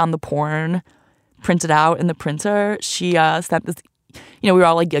 When she found the porn printed out in the printer, she sent this, we were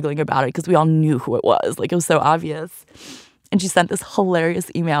all like giggling about it because we all knew who it was. Like, it was so obvious. And she sent this hilarious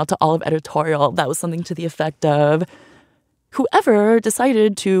email to all of editorial that was something to the effect of, whoever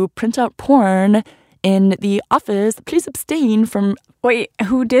decided to print out porn in the office, please abstain from... Wait,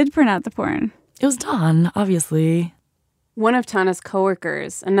 who did print out the porn? It was Dawn, obviously. One of Tana's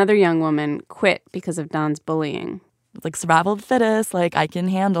coworkers, another young woman, quit because of Don's bullying. Like, survival of the fittest. Like, I can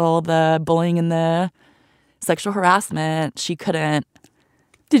handle the bullying and the sexual harassment. She couldn't.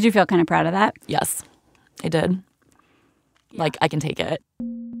 Did you feel kind of proud of that? Yes, I did. Like, I can take it.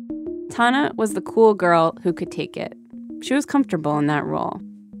 Tana was the cool girl who could take it. She was comfortable in that role.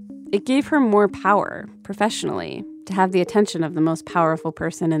 It gave her more power, professionally, to have the attention of the most powerful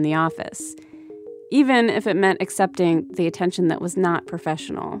person in the office, even if it meant accepting the attention that was not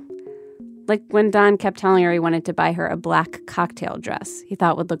professional. Like when Don kept telling her he wanted to buy her a black cocktail dress he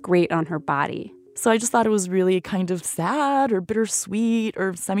thought would look great on her body. So I just thought it was really kind of sad or bittersweet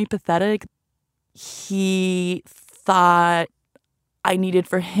or semi-pathetic. He thought I needed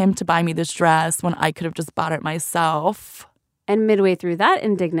for him to buy me this dress when I could have just bought it myself. And midway through that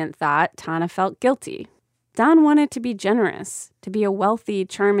indignant thought, Tana felt guilty. Don wanted to be generous, to be a wealthy,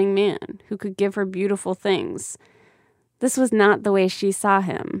 charming man who could give her beautiful things. This was not the way she saw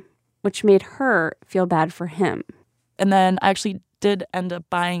him, which made her feel bad for him. And then I actually did end up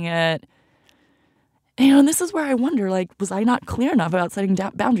buying it. And this is where I wonder, like, was I not clear enough about setting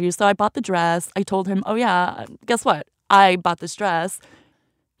boundaries? So I bought the dress. I told him, oh, yeah, guess what? I bought this dress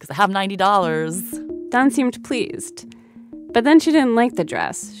because I have $90. Don seemed pleased. But then she didn't like the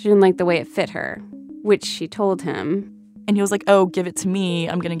dress. She didn't like the way it fit her, which she told him. And he was like, oh, give it to me.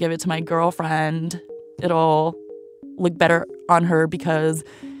 I'm going to give it to my girlfriend. It'll look better on her because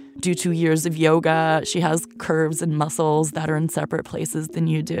due to years of yoga, she has curves and muscles that are in separate places than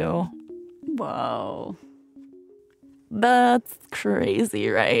you do. Whoa. That's crazy,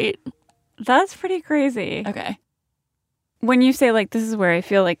 right? That's pretty crazy. Okay. When you say, like, this is where I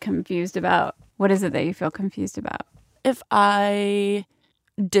feel, like, confused about, what is it that you feel confused about? If I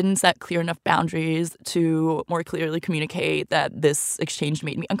didn't set clear enough boundaries to more clearly communicate that this exchange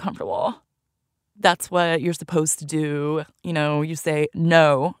made me uncomfortable. That's what you're supposed to do. You say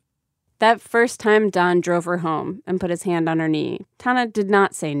no. That first time Don drove her home and put his hand on her knee, Tana did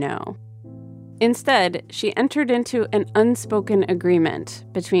not say no. Instead, she entered into an unspoken agreement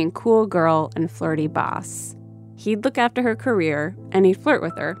between cool girl and flirty boss. He'd look after her career, and he'd flirt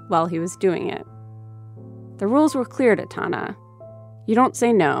with her while he was doing it. The rules were clear to Tana. You don't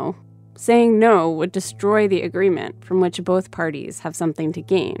say no. Saying no would destroy the agreement from which both parties have something to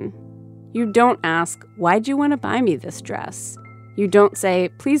gain. You don't ask, why'd you want to buy me this dress? You don't say,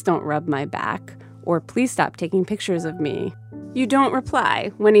 please don't rub my back, or please stop taking pictures of me. You don't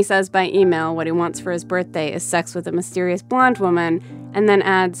reply when he says by email what he wants for his birthday is sex with a mysterious blonde woman, and then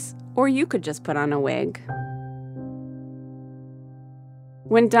adds, or you could just put on a wig.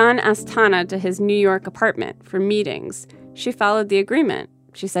 When Don asked Tana to his New York apartment for meetings, she followed the agreement.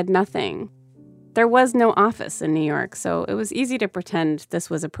 She said nothing. There was no office in New York, so it was easy to pretend this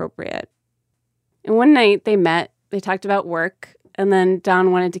was appropriate. And one night they met, they talked about work, and then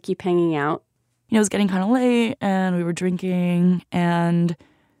Don wanted to keep hanging out. It was getting kind of late, and we were drinking, and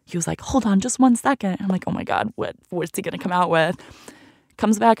he was like, hold on just 1 second. I'm like, oh my God, what's he going to come out with?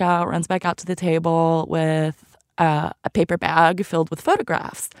 Comes back out, runs back out to the table with a paper bag filled with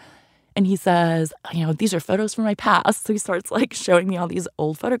photographs. And he says, these are photos from my past. So he starts like showing me all these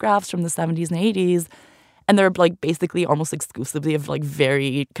old photographs from the 70s and 80s. And they're like basically almost exclusively of like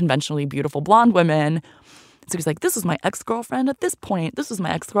very conventionally beautiful blonde women. So he's like, this was my ex-girlfriend at this point. This was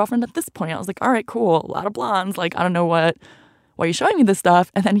my ex-girlfriend at this point. I was like, all right, cool. A lot of blondes. Like, I don't know why are you showing me this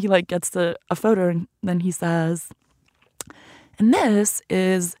stuff? And then he like gets to a photo and then he says, and this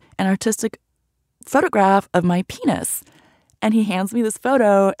is an artistic photograph of my penis. And he hands me this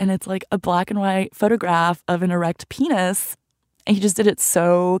photo and it's like a black and white photograph of an erect penis. And he just did it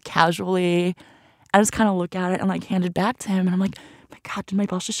so casually. I just kind of look at it and like hand it back to him. And I'm like, my God, did my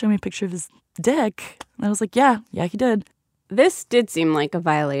boss just show me a picture of his dick? And I was like, yeah, he did. This did seem like a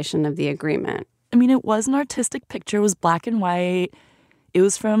violation of the agreement. I mean, it was an artistic picture. It was black and white. It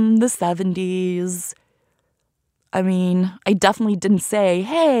was from the 70s. I mean, I definitely didn't say,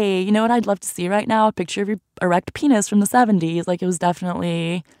 hey, you know what I'd love to see right now? A picture of your erect penis from the 70s. Like, it was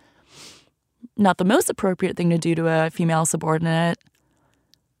definitely not the most appropriate thing to do to a female subordinate.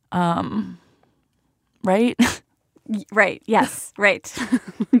 Right? Right. Yes. Right.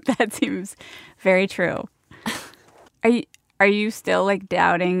 That seems very true. Are you still like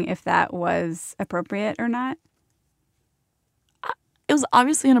doubting if that was appropriate or not? It was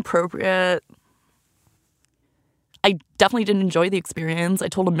obviously inappropriate. I definitely didn't enjoy the experience. I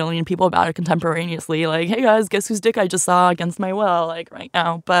told a million people about it contemporaneously. Like, hey guys, guess whose dick I just saw against my will, like right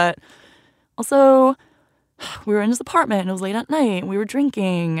now. But also, we were in his apartment and it was late at night and we were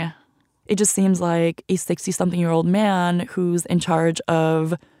drinking. It just seems like a 60-something-year-old man who's in charge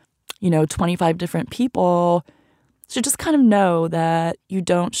of, 25 different people should just kind of know that you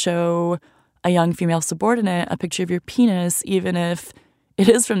don't show a young female subordinate a picture of your penis, even if it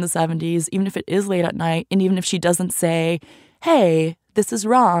is from the 70s, even if it is late at night, and even if she doesn't say, hey, this is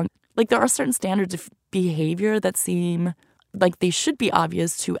wrong. Like, there are certain standards of behavior that seem like they should be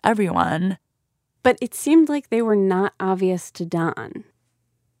obvious to everyone. But it seemed like they were not obvious to Don.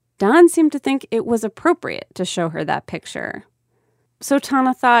 Don seemed to think it was appropriate to show her that picture. So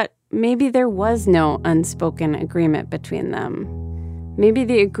Tana thought maybe there was no unspoken agreement between them. Maybe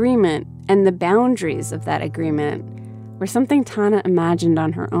the agreement and the boundaries of that agreement were something Tana imagined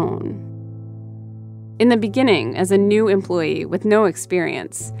on her own. In the beginning, as a new employee with no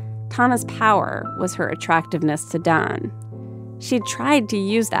experience, Tana's power was her attractiveness to Don. She'd tried to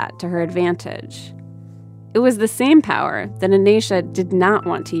use that to her advantage. It was the same power that Anisha did not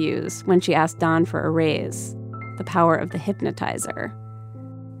want to use when she asked Don for a raise, the power of the hypnotizer.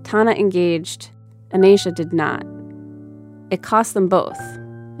 Tana engaged, Anisha did not. It cost them both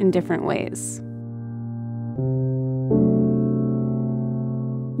in different ways.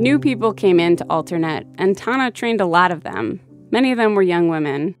 New people came in to Alternate, and Tana trained a lot of them. Many of them were young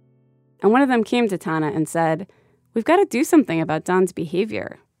women. And one of them came to Tana and said, we've got to do something about Don's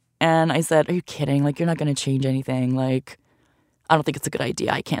behavior. And I said, are you kidding? Like, you're not going to change anything. Like, I don't think it's a good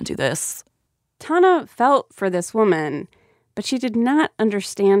idea. I can't do this. Tana felt for this woman, but she did not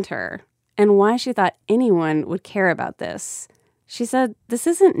understand her and why she thought anyone would care about this. She said, this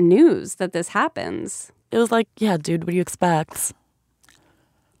isn't news that this happens. It was like, yeah, dude, what do you expect?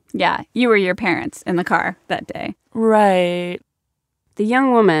 Yeah, you were your parents in the car that day. Right. The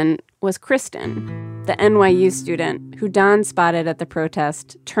young woman was Kristen, the NYU student who Don spotted at the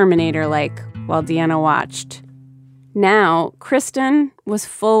protest, Terminator-like, while Deanna watched. Now, Kristen was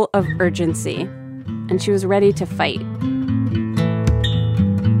full of urgency, and she was ready to fight.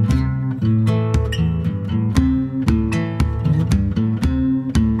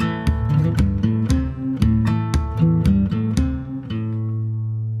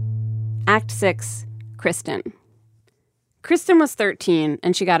 Act 6, Kristen. Kristen was 13,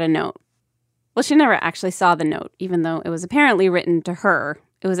 and she got a note. Well, she never actually saw the note, even though it was apparently written to her.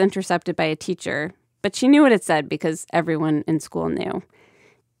 It was intercepted by a teacher, but she knew what it said because everyone in school knew.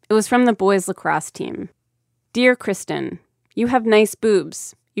 It was from the boys' lacrosse team. Dear Kristen, you have nice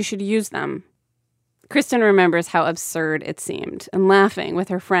boobs. You should use them. Kristen remembers how absurd it seemed, and laughing with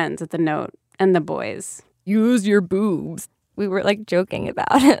her friends at the note and the boys. Use your boobs. We were like joking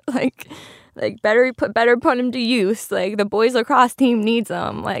about it, like better put them to use. Like, the boys lacrosse team needs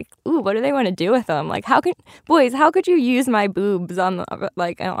them. Like, ooh, what do they want to do with them? Like, how could you use my boobs on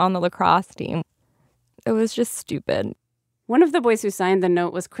the lacrosse team? It was just stupid. One of the boys who signed the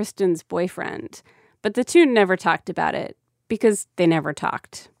note was Kristen's boyfriend, but the two never talked about it because they never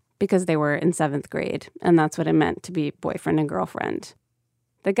talked, because they were in 7th grade, and that's what it meant to be boyfriend and girlfriend.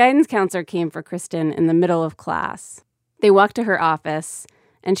 The guidance counselor came for Kristen in the middle of class. They walked to her office,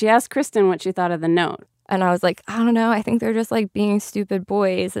 and she asked Kristen what she thought of the note. And I was like, I don't know. I think they're just like being stupid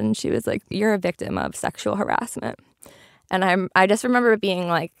boys. And she was like, you're a victim of sexual harassment. And I just remember being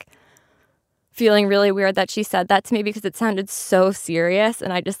like, feeling really weird that she said that to me because it sounded so serious.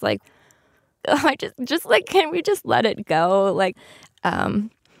 And I just like, can we just let it go? Like,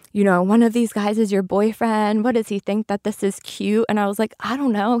 one of these guys is your boyfriend. What does he think that this is cute? And I was like, I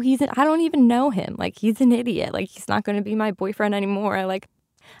don't know. I don't even know him. Like, he's an idiot. Like, he's not going to be my boyfriend anymore.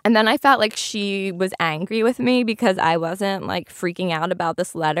 And then I felt like she was angry with me because I wasn't like freaking out about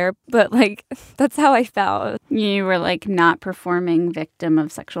this letter. But like, that's how I felt. You were like not performing victim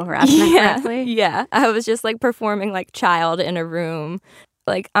of sexual harassment correctly? Yeah. I was just like performing like child in a room.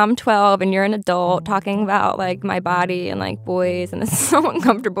 Like, I'm 12 and you're an adult talking about like my body and like boys, and it's so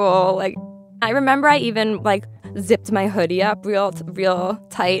uncomfortable. Like, I remember I even like zipped my hoodie up real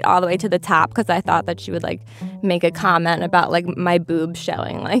tight all the way to the top because I thought that she would like make a comment about like my boobs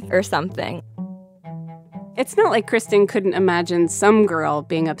showing, like, or something. It's not like Kristen couldn't imagine some girl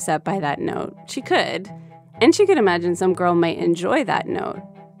being upset by that note. She could. And she could imagine some girl might enjoy that note.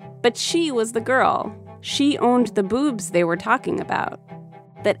 But she was the girl. She owned the boobs they were talking about,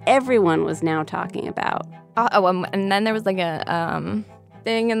 that everyone was now talking about. And then there was like a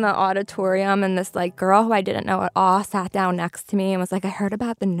thing in the auditorium, and this like girl who I didn't know at all sat down next to me and was like, I heard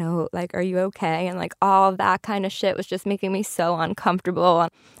about the note, like, are you okay? And like all of that kind of shit was just making me so uncomfortable.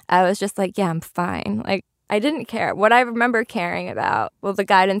 I was just like, yeah, I'm fine. Like, I didn't care. What I remember caring about, well, the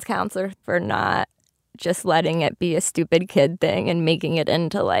guidance counselor for not just letting it be a stupid kid thing and making it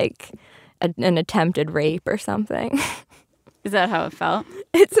into like an attempted rape or something. Is that how it felt?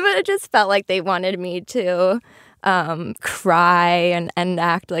 It just felt like they wanted me to cry and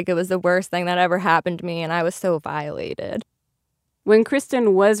act like it was the worst thing that ever happened to me, and I was so violated. When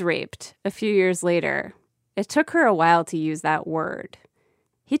Kristen was raped a few years later, it took her a while to use that word.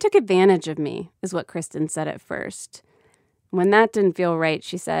 He took advantage of me, is what Kristen said at first. When that didn't feel right,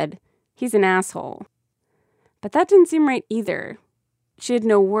 she said, he's an asshole. But that didn't seem right either. She had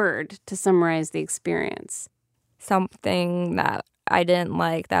no word to summarize the experience. Something that I didn't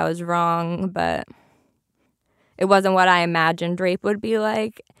like, that was wrong, but it wasn't what I imagined rape would be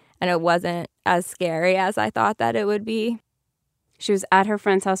like, and it wasn't as scary as I thought that it would be. She was at her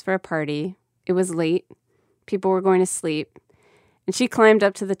friend's house for a party. It was late. People were going to sleep. And she climbed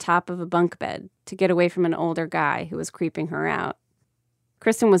up to the top of a bunk bed to get away from an older guy who was creeping her out.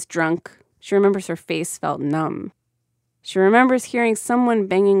 Kristen was drunk. She remembers her face felt numb. She remembers hearing someone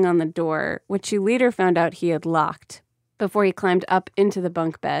banging on the door, which she later found out he had locked before he climbed up into the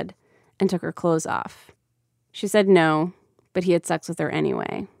bunk bed and took her clothes off. She said no, but he had sex with her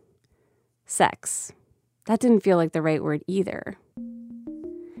anyway. Sex. That didn't feel like the right word either.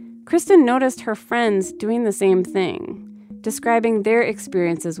 Kristen noticed her friends doing the same thing, describing their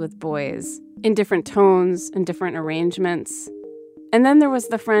experiences with boys in different tones and different arrangements. And then there was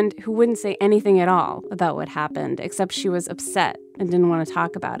the friend who wouldn't say anything at all about what happened, except she was upset and didn't want to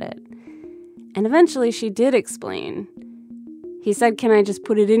talk about it. And eventually she did explain. He said, "Can I just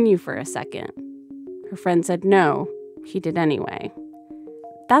put it in you for a second?" Her friend said no. He did anyway.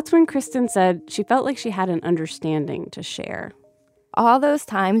 That's when Kristen said she felt like she had an understanding to share. All those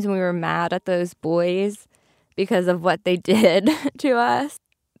times when we were mad at those boys because of what they did to us,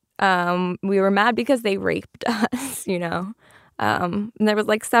 we were mad because they raped us, you know? And there was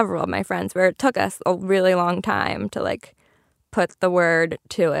like several of my friends where it took us a really long time to like put the word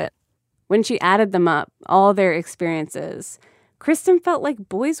to it. When she added them up, all their experiences, Kristen felt like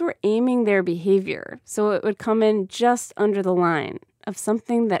boys were aiming their behavior so it would come in just under the line of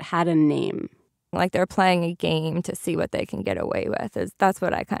something that had a name. Like they're playing a game to see what they can get away with. That's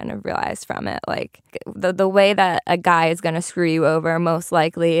what I kind of realized from it. Like the way that a guy is going to screw you over most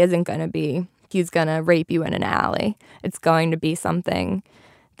likely isn't going to be he's going to rape you in an alley. It's going to be something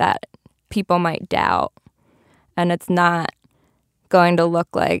that people might doubt. And it's not going to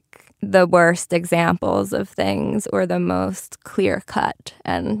look like the worst examples of things or the most clear cut.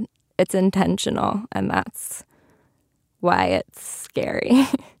 And it's intentional. And that's why it's scary.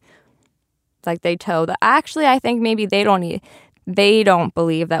 It's like they toe the... Actually, I think maybe they don't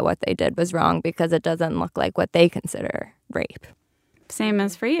believe that what they did was wrong because it doesn't look like what they consider rape. Same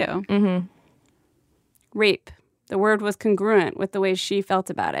as for you. Mm-hmm. Rape. The word was congruent with the way she felt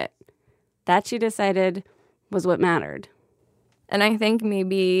about it. That, she decided, was what mattered. And I think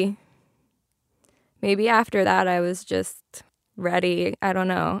maybe after that I was just ready. I don't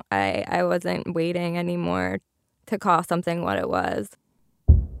know. I wasn't waiting anymore to call something what it was.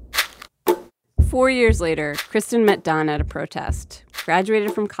 4 years later, Kristen met Don at a protest,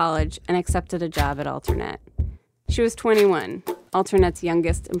 graduated from college, and accepted a job at Alternate. She was 21, Alternate's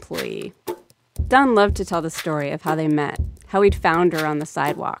youngest employee. Don loved to tell the story of how they met, how he'd found her on the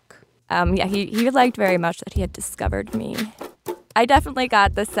sidewalk. He liked very much that he had discovered me. I definitely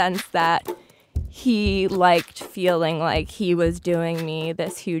got the sense that he liked feeling like he was doing me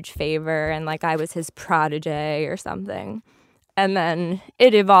this huge favor and like I was his protege or something. And then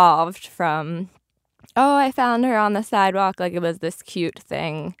it evolved from, oh, I found her on the sidewalk, like it was this cute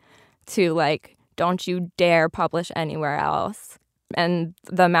thing, to like, don't you dare publish anywhere else. And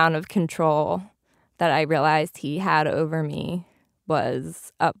the amount of control that I realized he had over me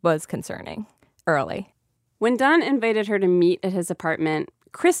was concerning early. When Don invited her to meet at his apartment,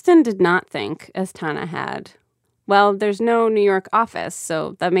 Kristen did not think, as Tana had, well, there's no New York office,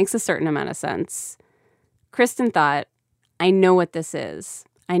 so that makes a certain amount of sense. Kristen thought, I know what this is.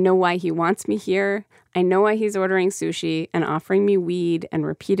 I know why he wants me here. I know why he's ordering sushi and offering me weed and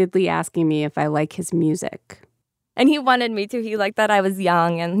repeatedly asking me if I like his music. And he wanted me to. He liked that I was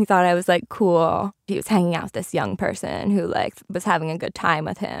young and he thought I was like cool. He was hanging out with this young person who like was having a good time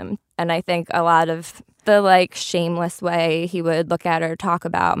with him. And I think a lot of the like shameless way he would look at or talk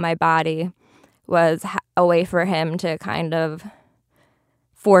about my body was a way for him to kind of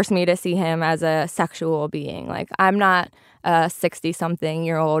force me to see him as a sexual being. Like, I'm not a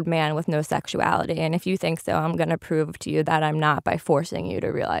 60-something-year-old man with no sexuality. And if you think so, I'm going to prove to you that I'm not by forcing you to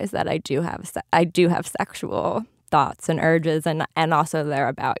realize that I do have sexual thoughts and urges, and also they're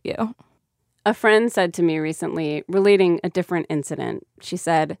about you. A friend said to me recently, relating a different incident, she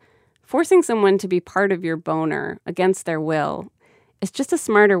said, forcing someone to be part of your boner against their will is just a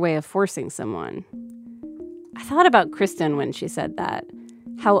smarter way of forcing someone. I thought about Kristen when she said that,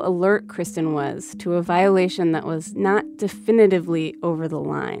 how alert Kristen was to a violation that was not definitively over the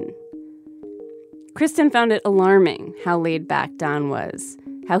line. Kristen found it alarming how laid back Don was,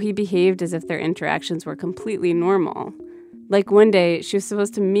 how he behaved as if their interactions were completely normal. Like one day, she was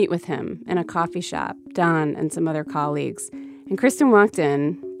supposed to meet with him in a coffee shop, Don and some other colleagues, and Kristen walked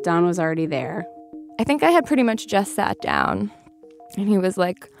in. Don was already there. I think I had pretty much just sat down, and he was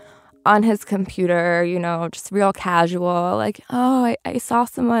like on his computer, just real casual, like, oh, I saw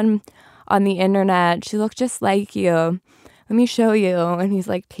someone on the internet. She looked just like you. Let me show you. And he's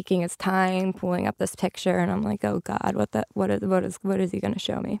like taking his time, pulling up this picture, and I'm like, oh God, what is he going to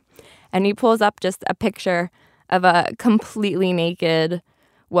show me? And he pulls up just a picture of a completely naked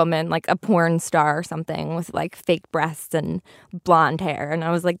woman, like a porn star or something, with like fake breasts and blonde hair. And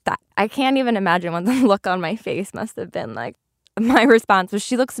I was like, I can't even imagine what the look on my face must have been like. My response was,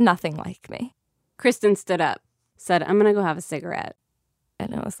 she looks nothing like me. Kristen stood up, said, I'm going to go have a cigarette.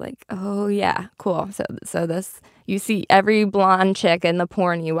 And I was like, oh, yeah, cool. So this, you see every blonde chick in the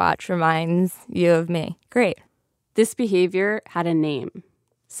porn you watch reminds you of me. Great. This behavior had a name,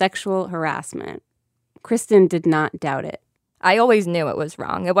 sexual harassment. Kristen did not doubt it. I always knew it was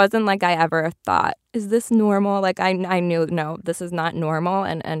wrong. It wasn't like I ever thought, is this normal? Like I knew, no, this is not normal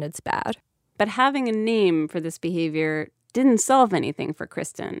and it's bad. But having a name for this behavior didn't solve anything for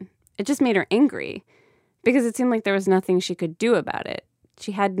Kristen. It just made her angry because it seemed like there was nothing she could do about it.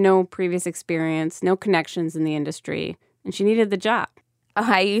 She had no previous experience, no connections in the industry, and she needed the job.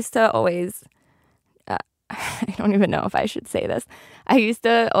 I used to always, I don't even know if I should say this. I used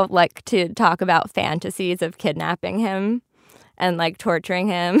to like to talk about fantasies of kidnapping him and like torturing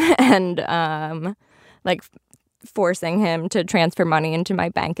him and like forcing him to transfer money into my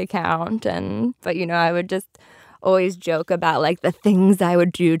bank account. But I would just always joke about like the things I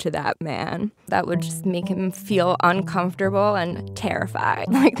would do to that man that would just make him feel uncomfortable and terrified.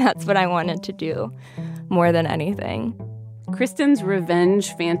 Like that's what I wanted to do more than anything. Kristen's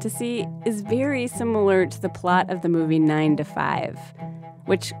revenge fantasy is very similar to the plot of the movie 9 to 5,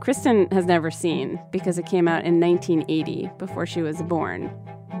 which Kristen has never seen because it came out in 1980 before she was born.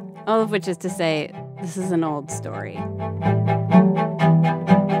 All of which is to say, this is an old story.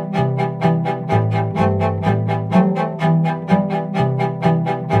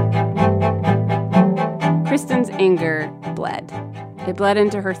 Kristen's anger bled. It bled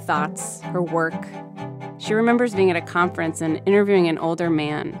into her thoughts, her work. She remembers being at a conference and interviewing an older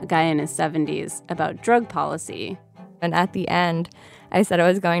man, a guy in his 70s, about drug policy. And at the end, I said I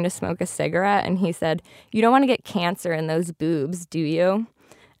was going to smoke a cigarette, and he said, you don't want to get cancer in those boobs, do you?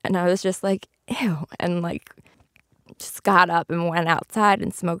 And I was just like, ew, and like just got up and went outside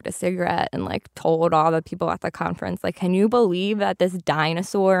and smoked a cigarette and like told all the people at the conference, like, can you believe that this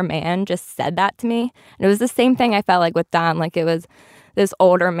dinosaur man just said that to me? And it was the same thing I felt like with Don. Like it was this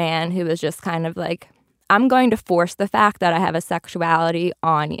older man who was just kind of like, I'm going to force the fact that I have a sexuality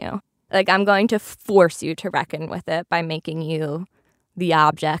on you. Like I'm going to force you to reckon with it by making you the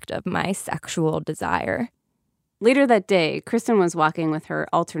object of my sexual desire. Later that day, Kristen was walking with her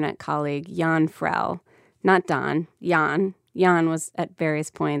alternate colleague, Jan Frel. Not Don, Jan. Jan was at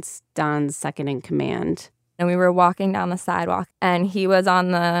various points Don's second in command. And we were walking down the sidewalk, and he was on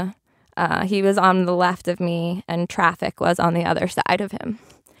the left of me, and traffic was on the other side of him.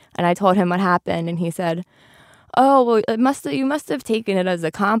 And I told him what happened, and he said, oh, well, you must have taken it as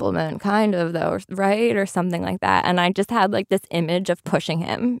a compliment, kind of, though, right? Or something like that. And I just had, like, this image of pushing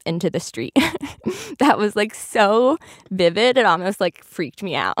him into the street that was, like, so vivid. It almost, like, freaked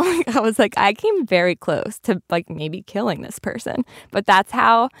me out. I was like, I came very close to, like, maybe killing this person. But that's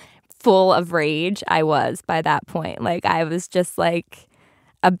how full of rage I was by that point. Like, I was just, like,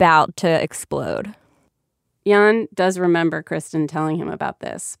 about to explode. Jan does remember Kristen telling him about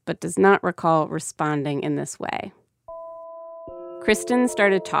this, but does not recall responding in this way. Kristen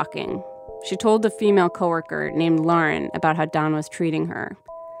started talking. She told a female coworker named Lauren about how Don was treating her.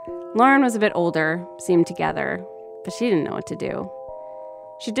 Lauren was a bit older, seemed together, but she didn't know what to do.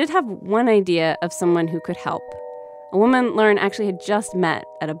 She did have one idea of someone who could help. A woman Lauren actually had just met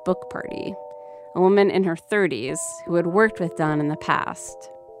at a book party. A woman in her 30s who had worked with Don in the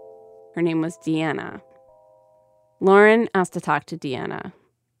past. Her name was Deanna. Lauren asked to talk to Deanna.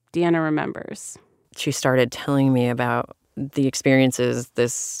 Deanna remembers. She started telling me about the experiences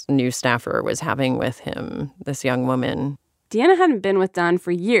this new staffer was having with him, this young woman. Deanna hadn't been with Don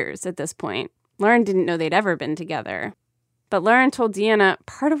for years at this point. Lauren didn't know they'd ever been together. But Lauren told Deanna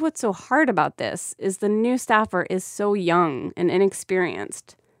part of what's so hard about this is the new staffer is so young and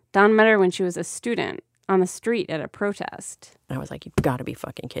inexperienced. Don met her when she was a student on the street at a protest. I was like, you've got to be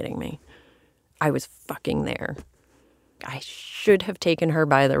fucking kidding me. I was fucking there. I should have taken her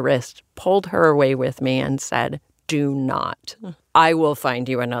by the wrist, pulled her away with me and said, do not. I will find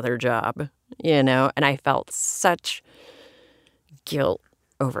you another job, you know? And I felt such guilt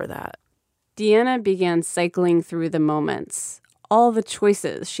over that. Deanna began cycling through the moments, all the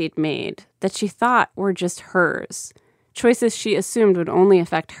choices she'd made that she thought were just hers, choices she assumed would only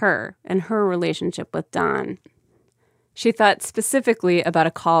affect her and her relationship with Don. She thought specifically about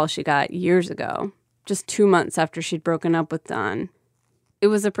a call she got years ago, just 2 months after she'd broken up with Don. It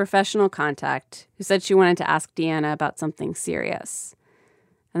was a professional contact who said she wanted to ask Deanna about something serious.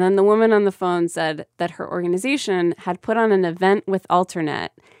 And then the woman on the phone said that her organization had put on an event with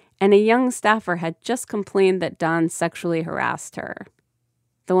Alternate, and a young staffer had just complained that Don sexually harassed her.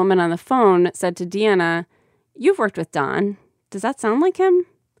 The woman on the phone said to Deanna, "You've worked with Don. Does that sound like him?"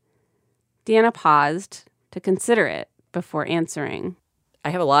 Deanna paused to consider it before answering. I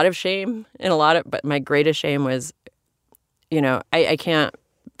have a lot of shame but my greatest shame was, I can't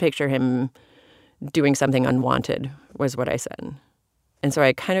picture him doing something unwanted, was what I said. And so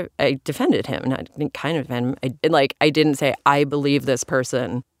I defended him. And I didn't kind of defend him. I didn't say, I believe this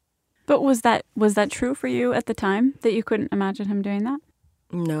person. But was that true for you at the time, that you couldn't imagine him doing that?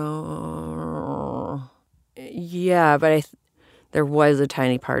 No. Yeah, but there was a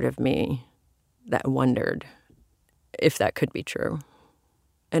tiny part of me that wondered if that could be true.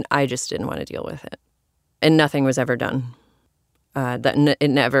 And I just didn't want to deal with it. And nothing was ever done.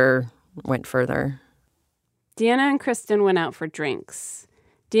 It never went further. Deanna and Kristen went out for drinks.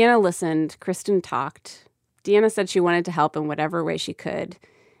 Deanna listened. Kristen talked. Deanna said she wanted to help in whatever way she could.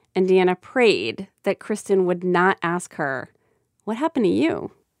 And Deanna prayed that Kristen would not ask her, "What happened to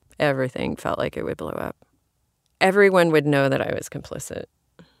you?" Everything felt like it would blow up. Everyone would know that I was complicit,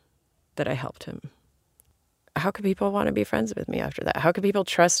 that I helped him. How could people want to be friends with me after that? How could people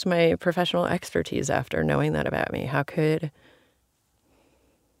trust my professional expertise after knowing that about me?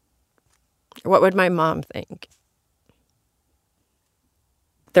 What would my mom think?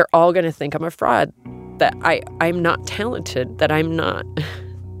 They're all going to think I'm a fraud, that I'm not talented, that I'm not,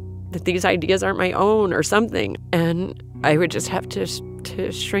 that these ideas aren't my own or something. And I would just have to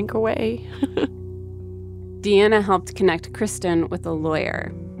shrink away. Deanna helped connect Kristen with a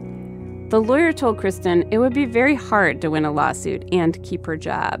lawyer. The lawyer told Kristen it would be very hard to win a lawsuit and keep her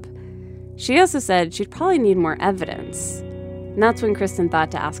job. She also said she'd probably need more evidence. And that's when Kristen thought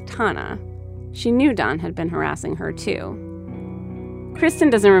to ask Tana. She knew Don had been harassing her, too. Kristen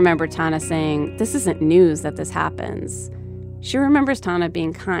doesn't remember Tana saying, "This isn't news that this happens." She remembers Tana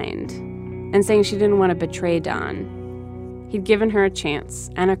being kind and saying she didn't want to betray Don. He'd given her a chance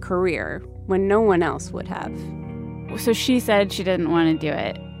and a career when no one else would have. So she said she didn't want to do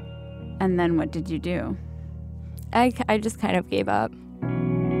it. And then what did you do? I just kind of gave up.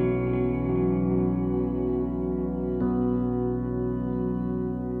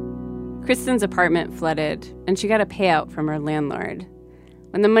 Kristen's apartment flooded, and she got a payout from her landlord.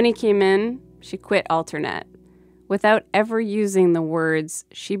 When the money came in, she quit Alternate, without ever using the words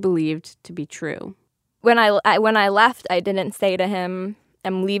she believed to be true. When I left, I didn't say to him,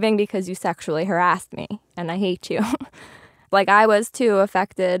 "I'm leaving because you sexually harassed me, and I hate you." I was too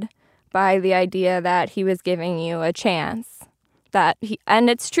affected by the idea that he was giving you a chance. And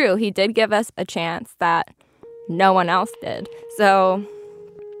it's true, he did give us a chance that no one else did. So,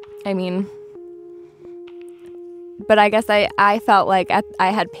 but I guess I felt like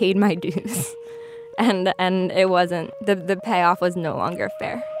I had paid my dues, and it wasn't, the payoff was no longer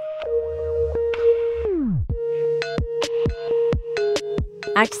fair.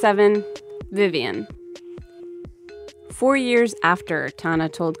 Act 7, Vivian. 4 years after Tana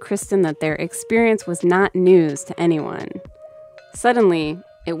told Kristen that their experience was not news to anyone, suddenly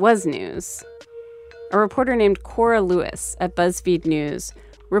it was news. A reporter named Cora Lewis at BuzzFeed News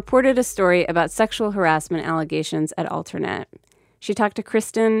reported a story about sexual harassment allegations at Alternate. She talked to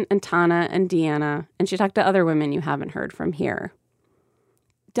Kristen and Tana and Deanna, and she talked to other women you haven't heard from here.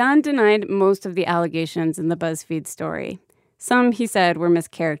 Don denied most of the allegations in the BuzzFeed story. Some, he said, were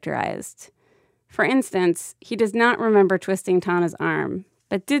mischaracterized. For instance, he does not remember twisting Tana's arm,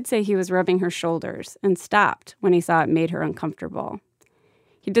 but did say he was rubbing her shoulders and stopped when he saw it made her uncomfortable.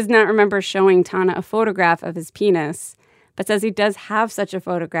 He does not remember showing Tana a photograph of his penis, but says he does have such a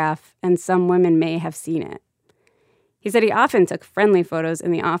photograph and some women may have seen it. He said he often took friendly photos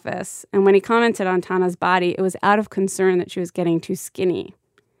in the office, and when he commented on Tana's body, it was out of concern that she was getting too skinny.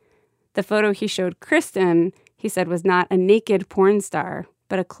 The photo he showed Kristen, he said, was not a naked porn star,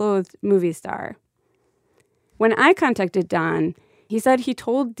 but a clothed movie star. When I contacted Don, he said he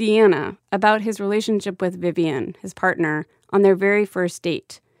told Deanna about his relationship with Vivian, his partner, on their very first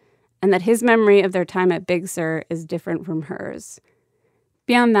date, and that his memory of their time at Big Sur is different from hers.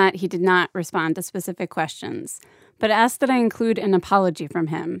 Beyond that, he did not respond to specific questions, but asked that I include an apology from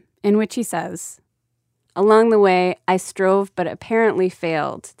him, in which he says, "Along the way, I strove but apparently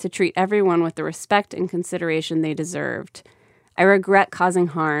failed to treat everyone with the respect and consideration they deserved. I regret causing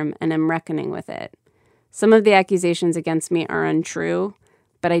harm and am reckoning with it. Some of the accusations against me are untrue,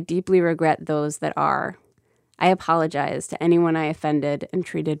 but I deeply regret those that are. I apologize to anyone I offended and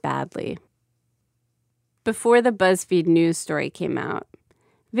treated badly." Before the BuzzFeed news story came out,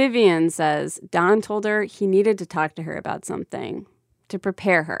 Vivian says Don told her he needed to talk to her about something, to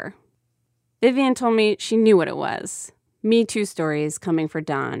prepare her. Vivian told me she knew what it was. Me Too stories coming for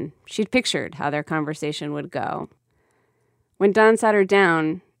Don. She'd pictured how their conversation would go. When Don sat her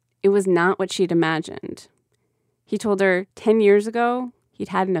down, it was not what she'd imagined. He told her 10 years ago he'd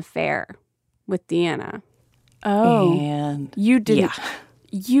had an affair with Deanna. Oh. And you didn't. Yeah.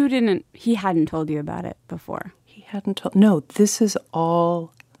 You didn't. He hadn't told you about it before. He hadn't told. No, this is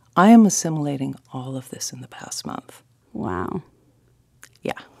all. I am assimilating all of this in the past month. Wow.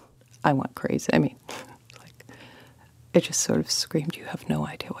 Yeah. I went crazy. I mean, it just sort of screamed, "You have no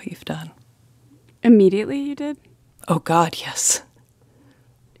idea what you've done." Immediately you did? Oh, God, yes.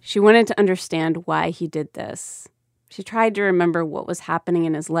 She wanted to understand why he did this. She tried to remember what was happening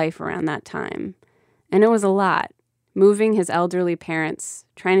in his life around that time. And it was a lot. Moving his elderly parents,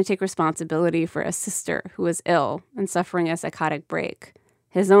 trying to take responsibility for a sister who was ill and suffering a psychotic break,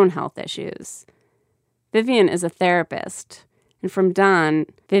 his own health issues. Vivian is a therapist, and from Don,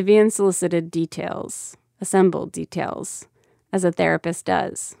 Vivian solicited details, assembled details, as a therapist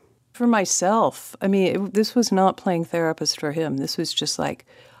does. For myself, I mean, this was not playing therapist for him. This was just like,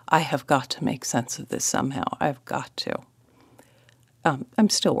 I have got to make sense of this somehow. I've got to. I'm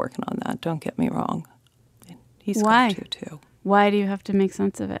still working on that, don't get me wrong. He's Why? got to, too. Why do you have to make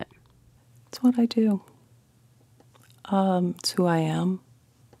sense of it? It's what I do. It's who I am.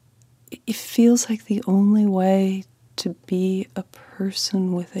 It feels like the only way to be a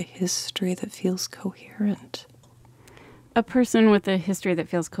person with a history that feels coherent. A person with a history that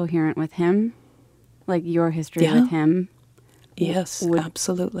feels coherent with him? Like your history with him? Yes,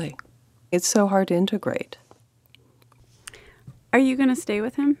 absolutely. It's so hard to integrate. Are you going to stay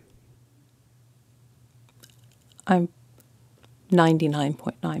with him? I'm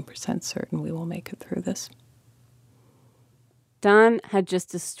 99.9% certain we will make it through this. Don had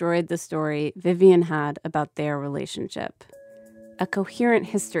just destroyed the story Vivian had about their relationship. A coherent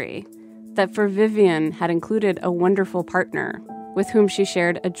history that for Vivian had included a wonderful partner with whom she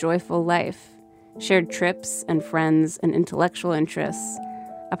shared a joyful life, shared trips and friends and intellectual interests,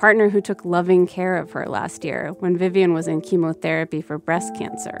 a partner who took loving care of her last year when Vivian was in chemotherapy for breast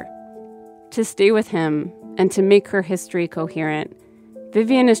cancer. To stay with him and to make her history coherent,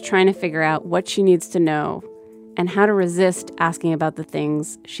 Vivian is trying to figure out what she needs to know and how to resist asking about the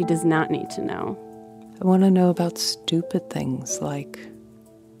things she does not need to know. I want to know about stupid things like,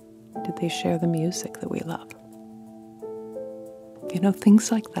 did they share the music that we love? You know,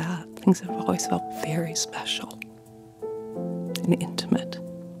 things like that. Things that have always felt very special and intimate.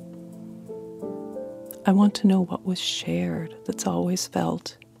 I want to know what was shared that's always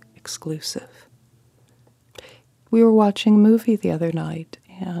felt exclusive. We were watching a movie the other night,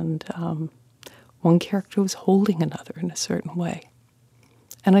 and one character was holding another in a certain way.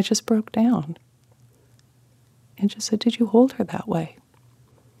 And I just broke down and just said, "Did you hold her that way?"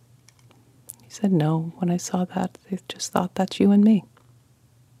 He said, "No, when I saw that, I just thought that's you and me."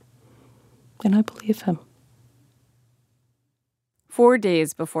 And I believe him. 4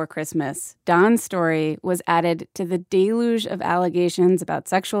 days before Christmas, Don's story was added to the deluge of allegations about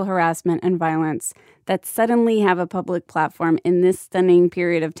sexual harassment and violence that suddenly have a public platform in this stunning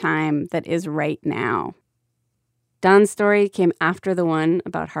period of time that is right now. Don's story came after the one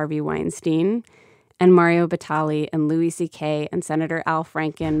about Harvey Weinstein and Mario Batali and Louis C.K. and Senator Al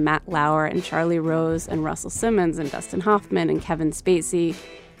Franken, Matt Lauer and Charlie Rose and Russell Simmons and Dustin Hoffman and Kevin Spacey,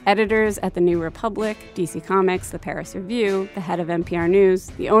 editors at The New Republic, DC Comics, The Paris Review, the head of NPR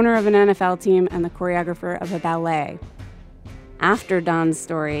News, the owner of an NFL team, and the choreographer of a ballet. After Don's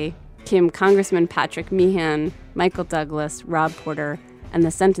story came Congressman Patrick Meehan, Michael Douglas, Rob Porter, and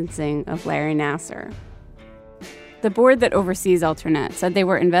the sentencing of Larry Nassar. The board that oversees Alternet said they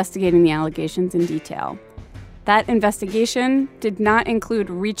were investigating the allegations in detail. That investigation did not include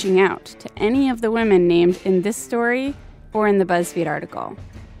reaching out to any of the women named in this story or in the BuzzFeed article.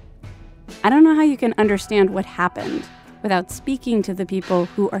 I don't know how you can understand what happened without speaking to the people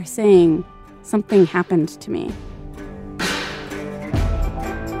who are saying something happened to me.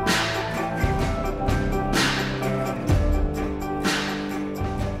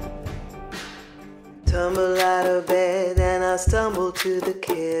 Tumble out of bed and I stumble to the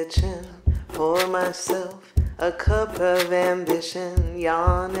kitchen. Pour myself a cup of ambition.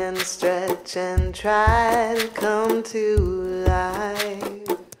 Yawn and stretch and try to come to life.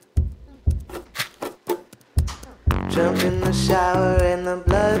 Jump in the shower and the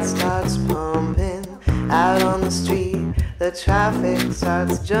blood starts pumping. Out on the street, the traffic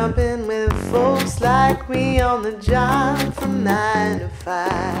starts jumping with folks like me on the job from 9 to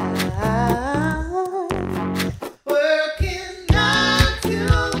 5. Working 9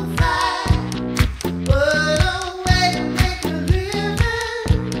 to 5. What a way to make a living.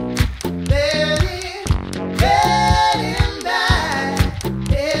 Barely getting by.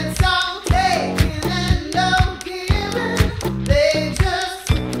 It's all taking and no giving. They just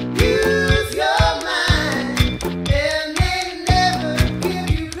use your mind and they never give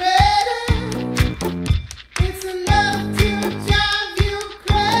you credit. It's enough to drive you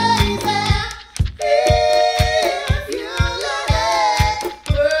crazy if you let it.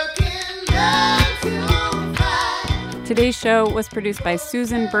 Working 9 to 5. Today's show was produced by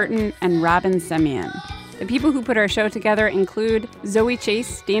Susan Burton and Robin Semien. The people who put our show together include Zoe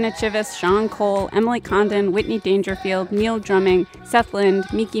Chase, Dana Chivas, Sean Cole, Emily Condon, Whitney Dangerfield, Neil Drumming, Seth Lind,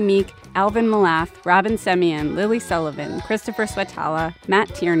 Miki Meek, Alvin Malath, Robin Semien, Lily Sullivan, Christopher Swetala,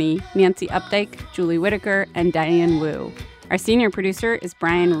 Matt Tierney, Nancy Updike, Julie Whitaker, and Diane Wu. Our senior producer is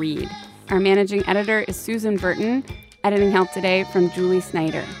Brian Reed. Our managing editor is Susan Burton. Editing help today from Julie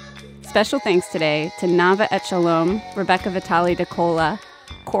Snyder. Special thanks today to Nava Etchalom, Rebecca Vitali DeCola,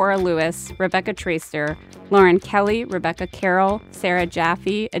 Cora Lewis, Rebecca Traster, Lauren Kelly, Rebecca Carroll, Sarah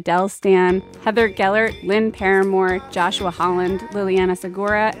Jaffe, Adele Stan, Heather Gellert, Lynn Paramore, Joshua Holland, Liliana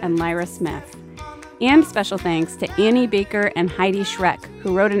Segura, and Lyra Smith. And special thanks to Annie Baker and Heidi Schreck,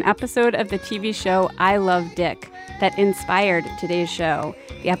 who wrote an episode of the TV show I Love Dick that inspired today's show.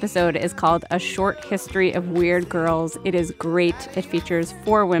 The episode is called A Short History of Weird Girls. It is great. It features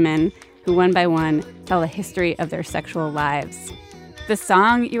 4 women who, one by one, tell the history of their sexual lives. The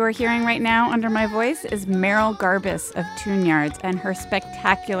song you are hearing right now under my voice is Meryl Garbus of Tune-Yards and her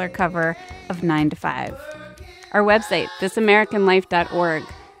spectacular cover of 9 to 5. Our website, thisamericanlife.org.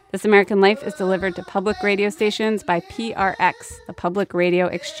 This American Life is delivered to public radio stations by PRX, the Public Radio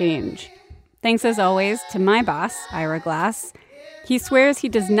Exchange. Thanks as always to my boss, Ira Glass. He swears he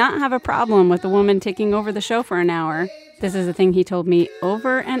does not have a problem with a woman taking over the show for an hour. This is a thing he told me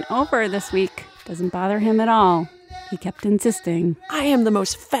over and over this week. Doesn't bother him at all. He kept insisting. I am the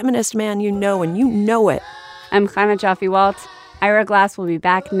most feminist man you know, and you know it. I'm Chana Joffe-Walt. Ira Glass will be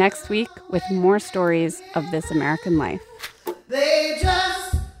back next week with more stories of This American Life. They just